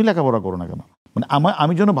বলি, তো তুমি লেখাপড়া করো না কেন,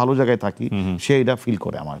 আমি যেন ভালো জায়গায় থাকি, সে এটা ফিল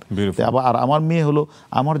করে আমার। আর আমার মেয়ে হলো,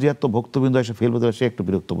 আমার যে এত ভক্তবৃন্দ এসে ফেল হতে সে একটু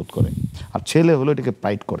বিরক্ত বোধ করে, আর ছেলে হলো এটাকে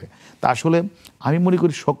প্রাইড করে। তা আসলে আমি মনে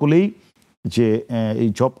করি সকলেই যে এই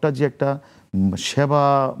জবটা যে একটা সেবা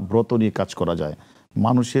ব্রত নিয়ে কাজ করা যায়,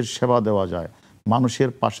 মানুষের সেবা দেওয়া যায়, মানুষের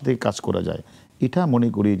পাশে থেকে কাজ করা যায়, এটা মনে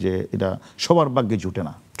করি যে এটা সবার ভাগ্যে জুটে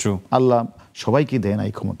না। আল্লাহ সবাইকে দেয় না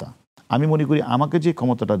এই ক্ষমতা। আমি মনে করি আমাকে যে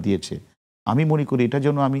ক্ষমতাটা দিয়েছে, আমি মনে করি এটা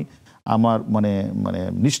যেন আমি আমার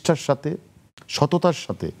নিষ্ঠার সাথে, সততার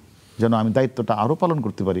সাথে যেন আমি দায়িত্বটা আরও পালন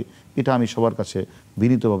করতে পারি, এটা আমি সবার কাছে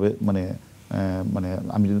বিনীতভাবে মানে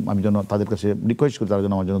আমি যেন তাদের কাছে রিকোয়েস্ট করি তারা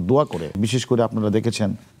যেন আমার জন্য দোয়া করে। বিশেষ করে আপনারা দেখেছেন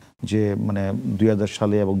যে মানে 2000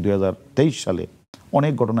 সালে এবং 2023 সালে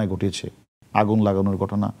অনেক ঘটনায় ঘটেছে, আগুন লাগানোর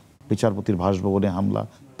ঘটনা, বিচারপতির বাসভবনে হামলা,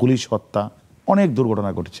 পুলিশ হত্যা, অনেক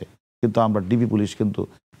দুর্ঘটনা ঘটেছে। কিন্তু আমরা ডিবি পুলিশ কিন্তু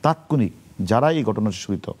তাৎক্ষণিক যারা এই ঘটনার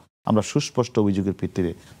জড়িত আমরা সুস্পষ্ট অভিযোগের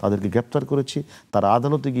ভিত্তিতে তাদেরকে গ্রেপ্তার করেছি। তারা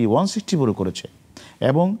আদালতে গিয়ে 164 করেছে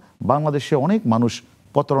এবং বাংলাদেশে অনেক মানুষ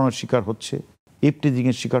প্রতারণার শিকার হচ্ছে,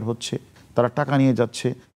 ইপটিজিংয়ের শিকার হচ্ছে, তারা টাকা নিয়ে যাচ্ছে,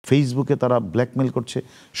 ফেসবুকে তারা ব্ল্যাকমেল করছে।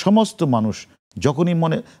 সমস্ত মানুষ যখনই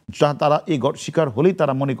তারা এই শিকার হলেই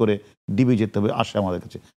তারা মনে করে ডিবি যেতে হবে, আসে আমাদের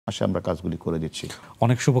কাছে, আসে আমরা কাজগুলি করে দিচ্ছি।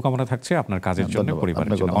 অনেক শুভকামনা থাকছে আপনার কাজের জন্য,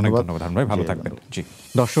 পরিবারের জন্য। অনেক ধন্যবাদ হারুন ভাই, ভালো থাকবেন। জি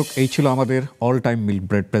দর্শক, এই ছিল আমাদের all time milk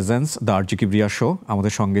bread presents the RG Kibria show.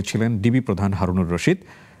 আমাদের সঙ্গে ছিলেন ডিবি প্রধান হারুনুর রশিদ।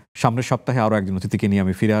 সামনের সপ্তাহে আরও একজন অতিথিকে নিয়ে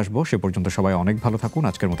আমি ফিরে আসবো। সে পর্যন্ত সবাই অনেক ভালো থাকুন।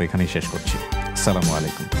 আজকের মতো এখানেই শেষ করছি। আসসালামু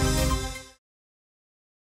আলাইকুম।